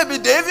changing. Maybe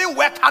they even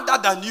work harder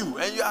than you,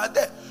 and you are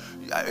there.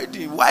 You are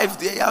already wife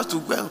there. You have to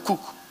go and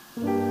cook.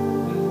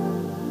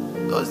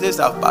 Those days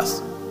have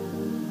passed.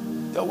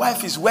 Your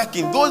wife is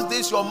working. Those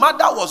days your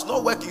mother was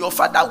not working. Your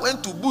father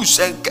went to bush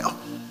and came.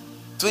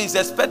 So it's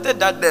expected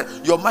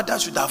that your mother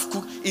should have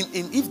cooked.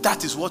 If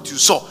that is what you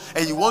saw,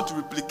 and you want to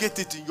replicate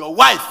it in your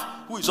wife,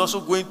 who is also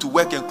going to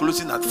work and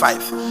closing at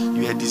 5,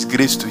 you are a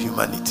disgrace to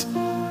humanity.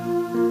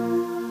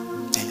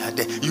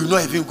 You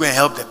not even go and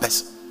help the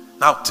person.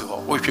 Now to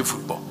watch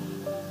football.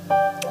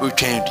 We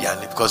train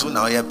because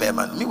now you're a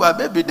man. Meanwhile,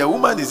 maybe the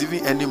woman is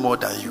even any more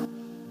than you.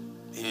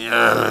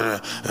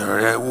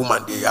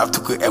 Woman, they have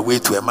to go away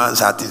to a man's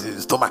heart in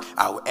his stomach.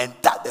 I will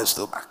enter the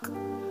stomach.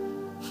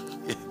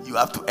 You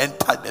have to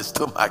enter the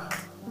stomach.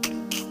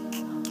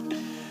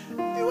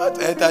 You want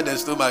to enter the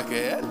stomach?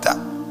 Enter.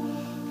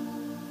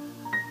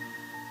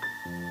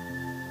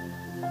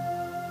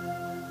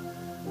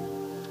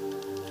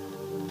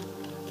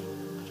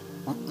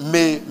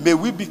 May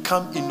we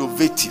become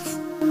innovative.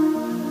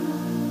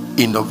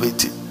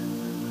 Innovative.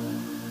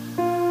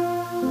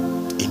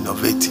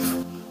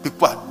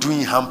 People are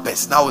doing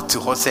hampers. Now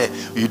to say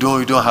you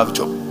don't have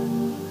job.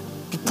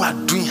 People are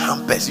doing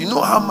hampers. You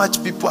know how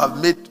much people have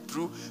made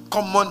through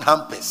common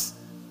hampers.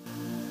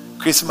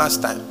 Christmas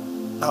time.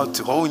 Now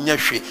to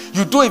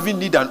you don't even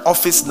need an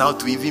office now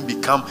to even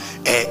become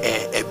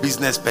a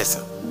business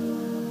person.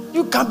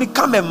 You can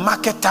become a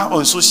marketer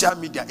on social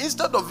media.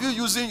 Instead of you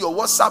using your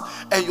WhatsApp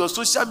and your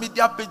social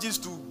media pages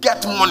to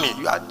get money,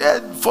 you are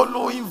there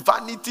following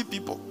vanity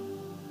people.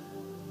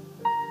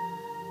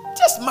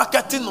 Just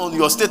marketing on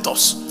your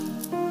status.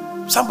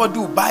 Somebody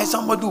will buy,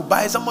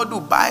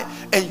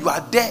 and you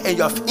are there and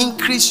you have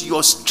increased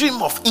your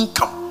stream of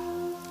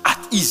income at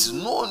ease.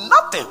 No,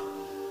 nothing.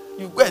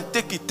 You go and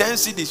take it 10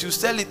 cedis, you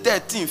sell it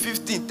 13,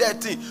 15,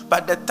 13. By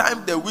the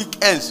time the week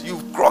ends,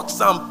 you've crossed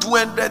some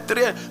 200,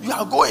 300. You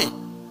are going.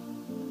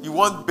 You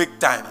want big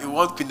time. You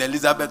want Queen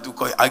Elizabeth to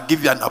call you. I'll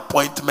give you an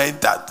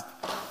appointment at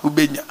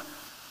Ubenya.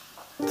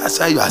 That's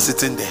why you are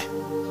sitting there.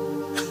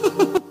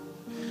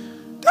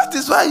 That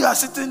is why you are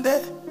sitting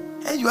there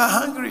and you are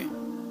hungry.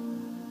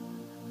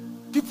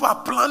 People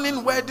are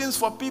planning weddings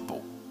for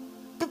people.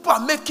 People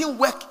are making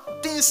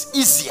work things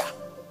easier.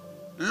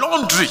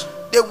 Laundry,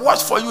 they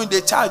wash for you and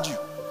they charge you.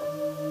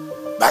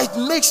 But it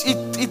makes it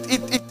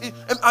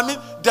I mean,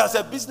 there's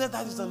a business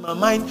that is on my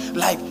mind.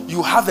 Like,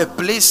 you have a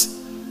place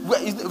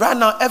where right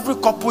now every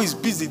couple is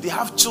busy. They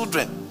have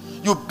children.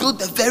 You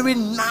build a very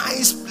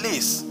nice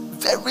place.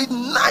 Very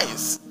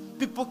nice.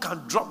 People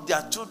can drop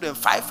their children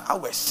 5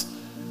 hours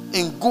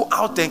and go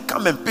out and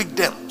come and pick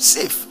them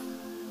safe.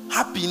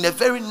 Happy in a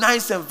very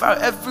nice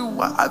environment.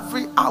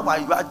 Every hour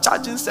you are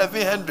charging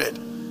 700.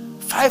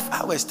 5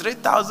 hours,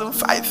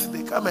 3,005.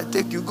 They come and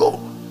take you, go.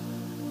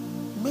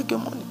 Make your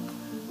money.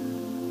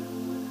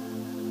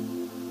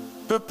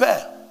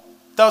 Prepare.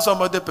 Tell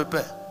somebody,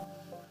 prepare.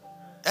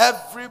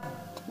 Every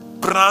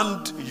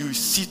brand you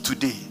see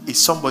today is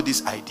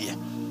somebody's idea.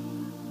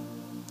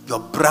 Your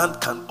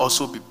brand can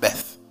also be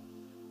birth.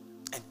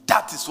 And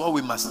that is what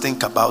we must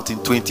think about in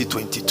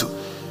 2022.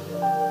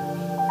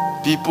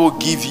 People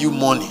give you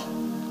money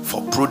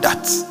for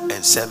products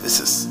and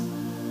services.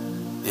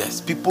 Yes,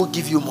 people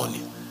give you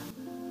money.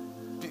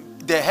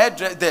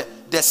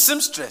 The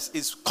seamstress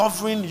is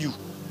covering you.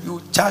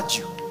 You charge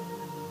you.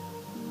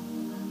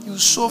 You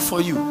sew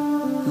for you.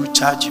 You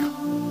charge you.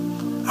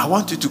 I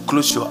want you to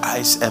close your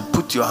eyes and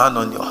put your hand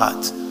on your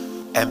heart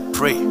and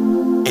pray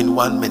in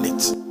 1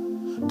 minute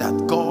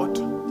that God,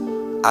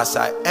 as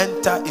I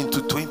enter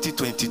into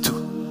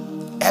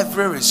 2022,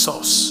 every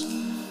resource,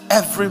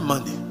 every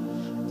money,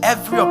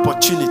 every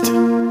opportunity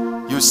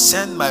you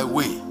send my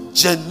way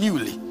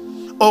genuinely,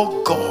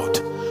 oh God,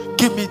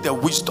 give me the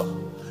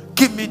wisdom,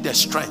 give me the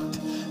strength,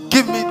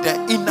 give me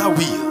the inner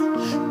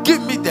will,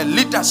 give me the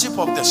leadership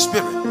of the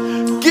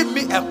Spirit, give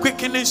me a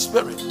quickening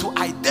spirit to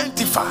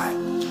identify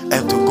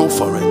and to go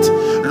for it.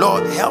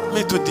 Lord, help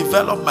me to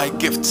develop my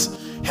gifts.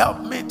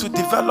 Help me to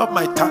develop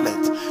my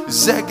talent.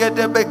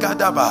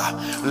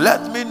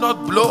 Let me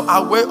not blow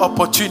away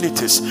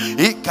opportunities.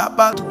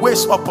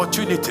 Waste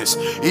opportunities.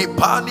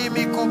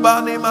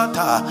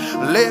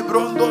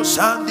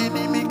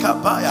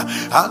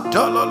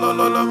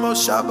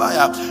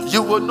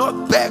 You will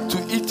not beg to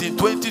eat in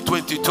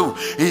 2022.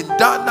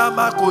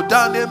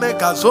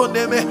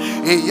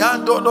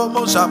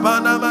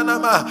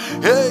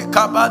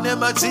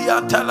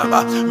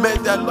 May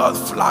the Lord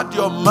flood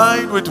your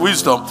mind with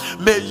wisdom.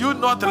 May you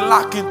not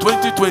lack in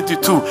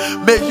 2022.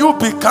 May you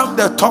become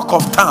the talk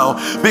of town,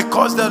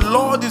 because the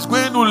Lord is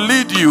going to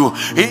lead you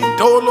in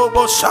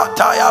Dolobo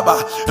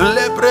Shatayaba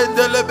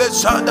Lebrendelebe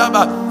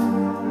Shandaba.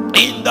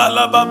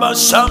 Indalababa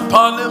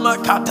Shampale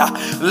Makata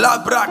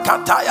Labra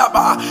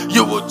Katayaba.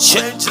 You will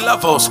change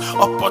levels.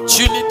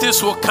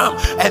 Opportunities will come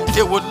and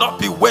they will not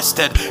be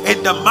wasted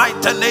in the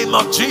mighty name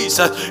of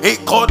Jesus.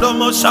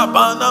 Ikodomo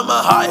Shabana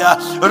Mahaya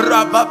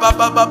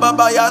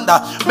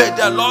Rababababayanda. May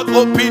the Lord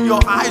open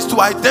your eyes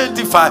to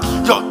identify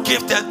your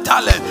gift and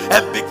talent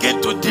and begin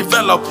to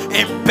develop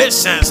in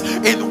patience,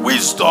 in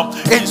wisdom,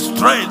 in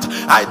strength.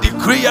 I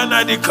decree and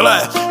I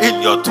declare in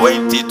your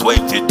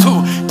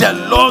 2022, the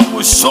Lord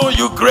will show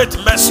you great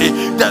mercy.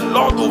 The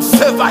Lord will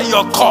favor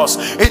your cause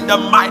in the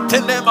mighty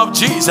name of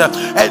Jesus.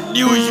 And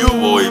you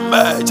will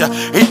emerge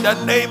in the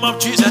name of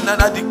Jesus.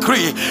 And I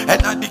decree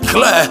and I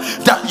declare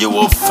that you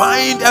will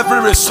find every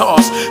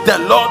resource the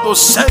Lord will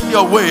send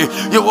your way.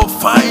 You will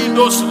find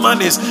those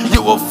monies.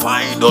 You will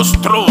find those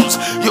thrones.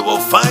 You will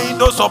find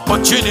those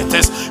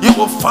opportunities. You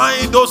will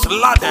find those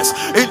ladders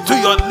into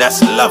your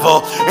next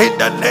level in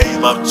the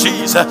name of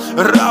Jesus.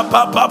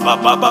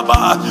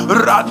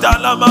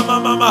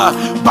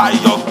 By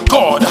your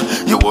God,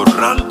 you will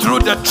run through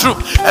the troop,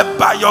 and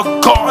by your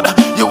God,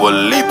 you will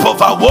leap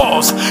over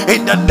walls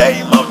in the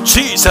name of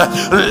Jesus.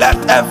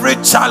 Let every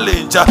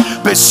challenge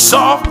be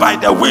solved by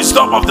the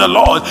wisdom of the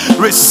Lord.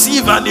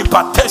 Receive an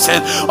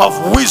impartation of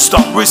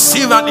wisdom,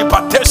 receive an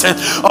impartation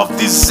of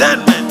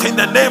discernment in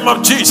the name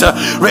of Jesus.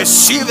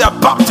 Receive the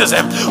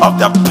baptism of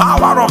the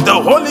power of the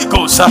Holy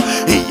Ghost.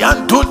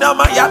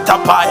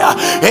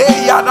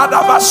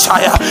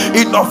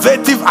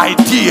 Innovative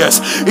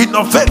ideas,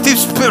 innovative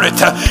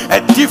spirit,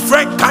 a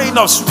different kind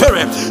of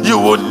spirit you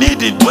will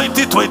need in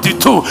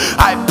 2022.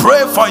 I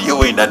pray for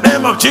you in the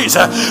name of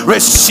Jesus.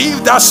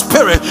 Receive that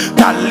spirit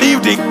that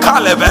lived in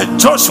Caleb and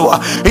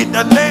Joshua in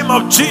the name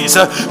of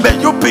Jesus. May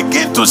you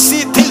begin to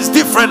see things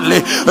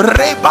differently.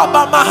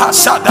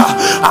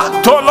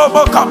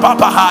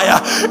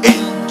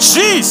 In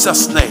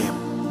Jesus'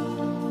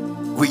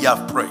 name we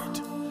have prayed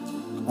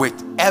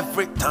with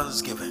every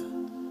thanksgiving.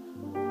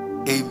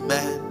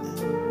 Amen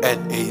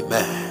and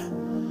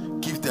amen.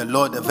 Give the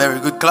Lord a very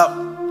good clap.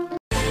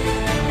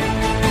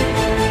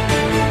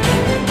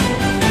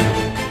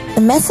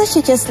 The message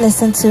you just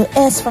listened to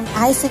is from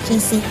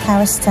ICGC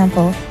Charis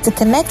Temple. To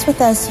connect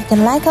with us, you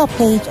can like our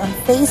page on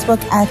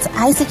Facebook at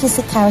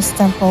ICGC Charis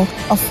Temple,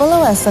 or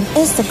follow us on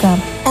Instagram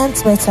and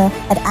Twitter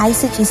at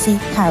ICGC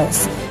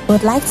Charis. We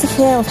would like to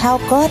hear of how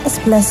God is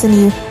blessing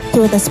you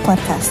through this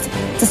podcast.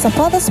 To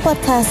support this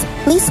podcast,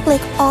 please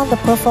click on the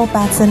profile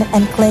button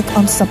and click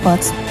on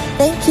support.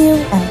 Thank you,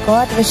 and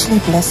God richly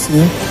bless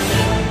you.